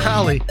 I'm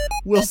Crowley.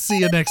 We'll see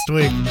you next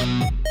week.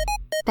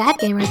 Bad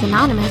Gamers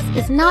Anonymous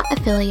is not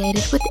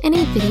affiliated with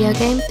any video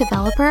game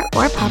developer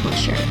or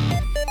publisher.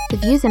 The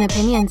views and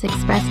opinions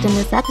expressed in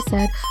this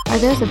episode are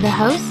those of the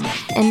host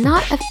and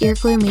not of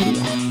Earglue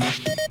Media,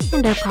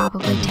 and are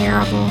probably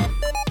terrible.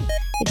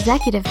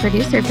 Executive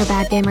producer for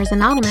Bad Gamers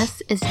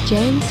Anonymous is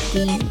James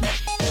Dean.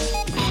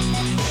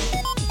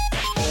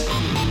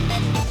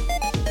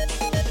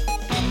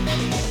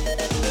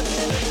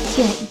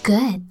 Get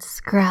good,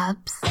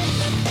 scrubs.